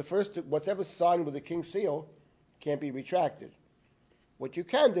 Well, whatever signed with the king's seal can't be retracted. What you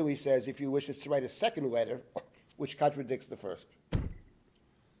can do, he says, if you wish, is to write a second letter which contradicts the first.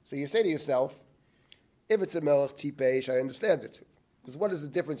 So you say to yourself, if it's a melech tipesh, I understand it. Because what is the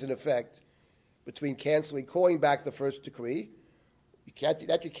difference in effect between calling back the first decree? You can't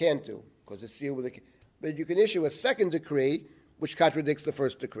do, because it's sealed with a king. But you can issue a second decree which contradicts the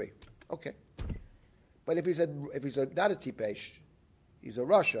first decree. Okay. But if he's not a tipesh, he's a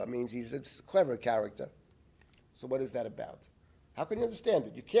Russia, means he's a clever character. So what is that about? How can you understand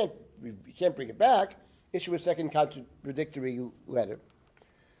it? You can't bring it back. Issue a second contradictory letter.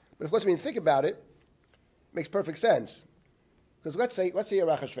 But of course, when you think about it, it makes perfect sense. Because let's say you're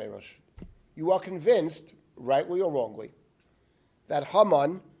Achashverosh. You are convinced, rightly or wrongly, that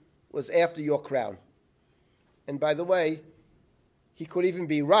Haman was after your crown. And by the way, he could even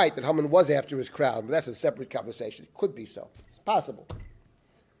be right that Haman was after his crown, but that's a separate conversation. It could be so. It's possible.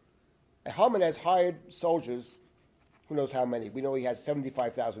 And Haman has hired soldiers, who knows how many. We know he had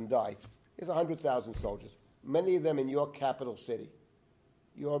 75,000 die. He has 100,000 soldiers, many of them in your capital city.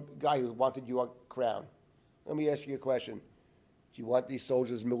 Your guy who wanted your crown. Let me ask you a question. Do you want these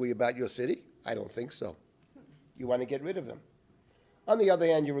soldiers milling about your city? I don't think so. You want to get rid of them. On the other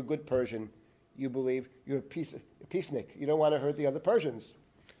hand, you're a good Persian. You believe you're a peacenik. You don't want to hurt the other Persians.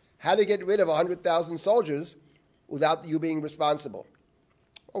 How to get rid of 100,000 soldiers without you being responsible?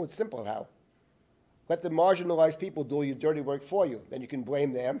 Oh, it's simple how. Let the marginalized people do your dirty work for you. Then you can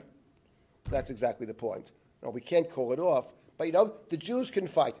blame them. That's exactly the point. No, we can't call it off. But the Jews can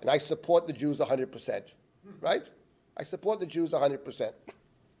fight. And I support the Jews 100%. Right? I support the Jews 100%.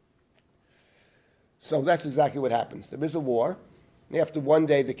 So that's exactly what happens. There is a war. And after one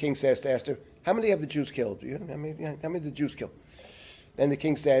day, the king says to Esther, how many have the Jews killed? How many did the Jews kill? Then the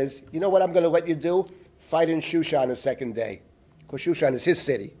king says, you know what I'm going to let you do? Fight in Shushan the second day. Because Shushan is his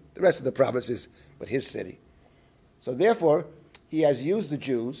city. The rest of the provinces, but his city. So therefore, he has used the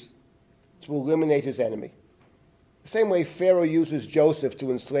Jews to eliminate his enemy. The same way Pharaoh uses Joseph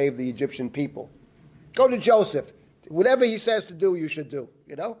to enslave the Egyptian people. Go to Joseph. Whatever he says to do, you should do.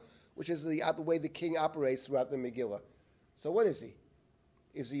 Which is the way the king operates throughout the Megillah. So what is he?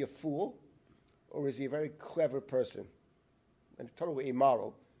 Is he a fool? Or is he a very clever person? And totally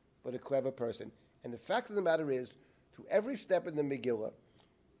immoral, but a clever person. And the fact of the matter is, through every step in the Megillah,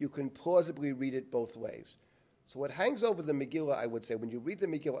 you can plausibly read it both ways. So what hangs over the Megillah, I would say, when you read the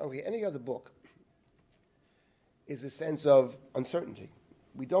Megillah, okay, any other book, is a sense of uncertainty.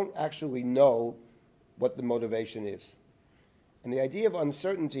 We don't actually know what the motivation is. And the idea of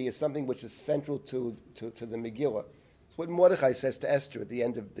uncertainty is something which is central to the Megillah. It's what Mordechai says to Esther at the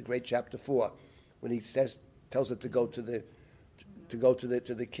end of the great chapter 4, when he tells her to go to the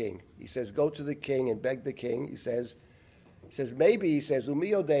king. He says, go to the king and beg the king. He says, Umi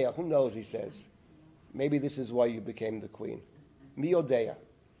Odeya, who knows, he says. Maybe this is why you became the queen. Mi Odeya.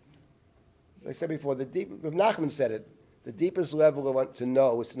 As I said before, Rav Nachman said it. The deepest level of to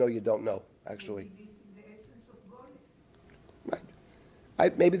know is to know you don't know, actually. This is the essence of godless.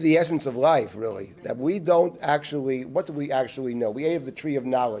 Right. Maybe the essence of life, really. That we don't actually, what do we actually know? We ate of the tree of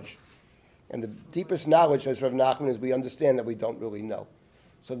knowledge. And the deepest knowledge, says Rav Nachman, is we understand that we don't really know.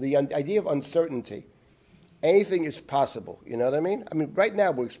 So the idea of uncertainty, anything is possible. You know what I mean? I mean, right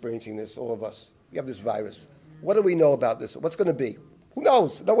now we're experiencing this, all of us. We have this virus. What do we know about this? What's going to be? Who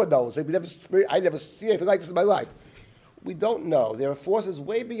knows? No one knows. I never see anything like this in my life. We don't know. There are forces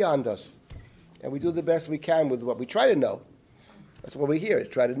way beyond us. And we do the best we can with what we try to know. That's what we're here, is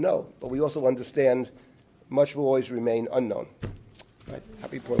try to know. But we also understand much will always remain unknown. Right?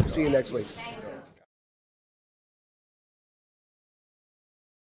 Happy point. We'll see you next week.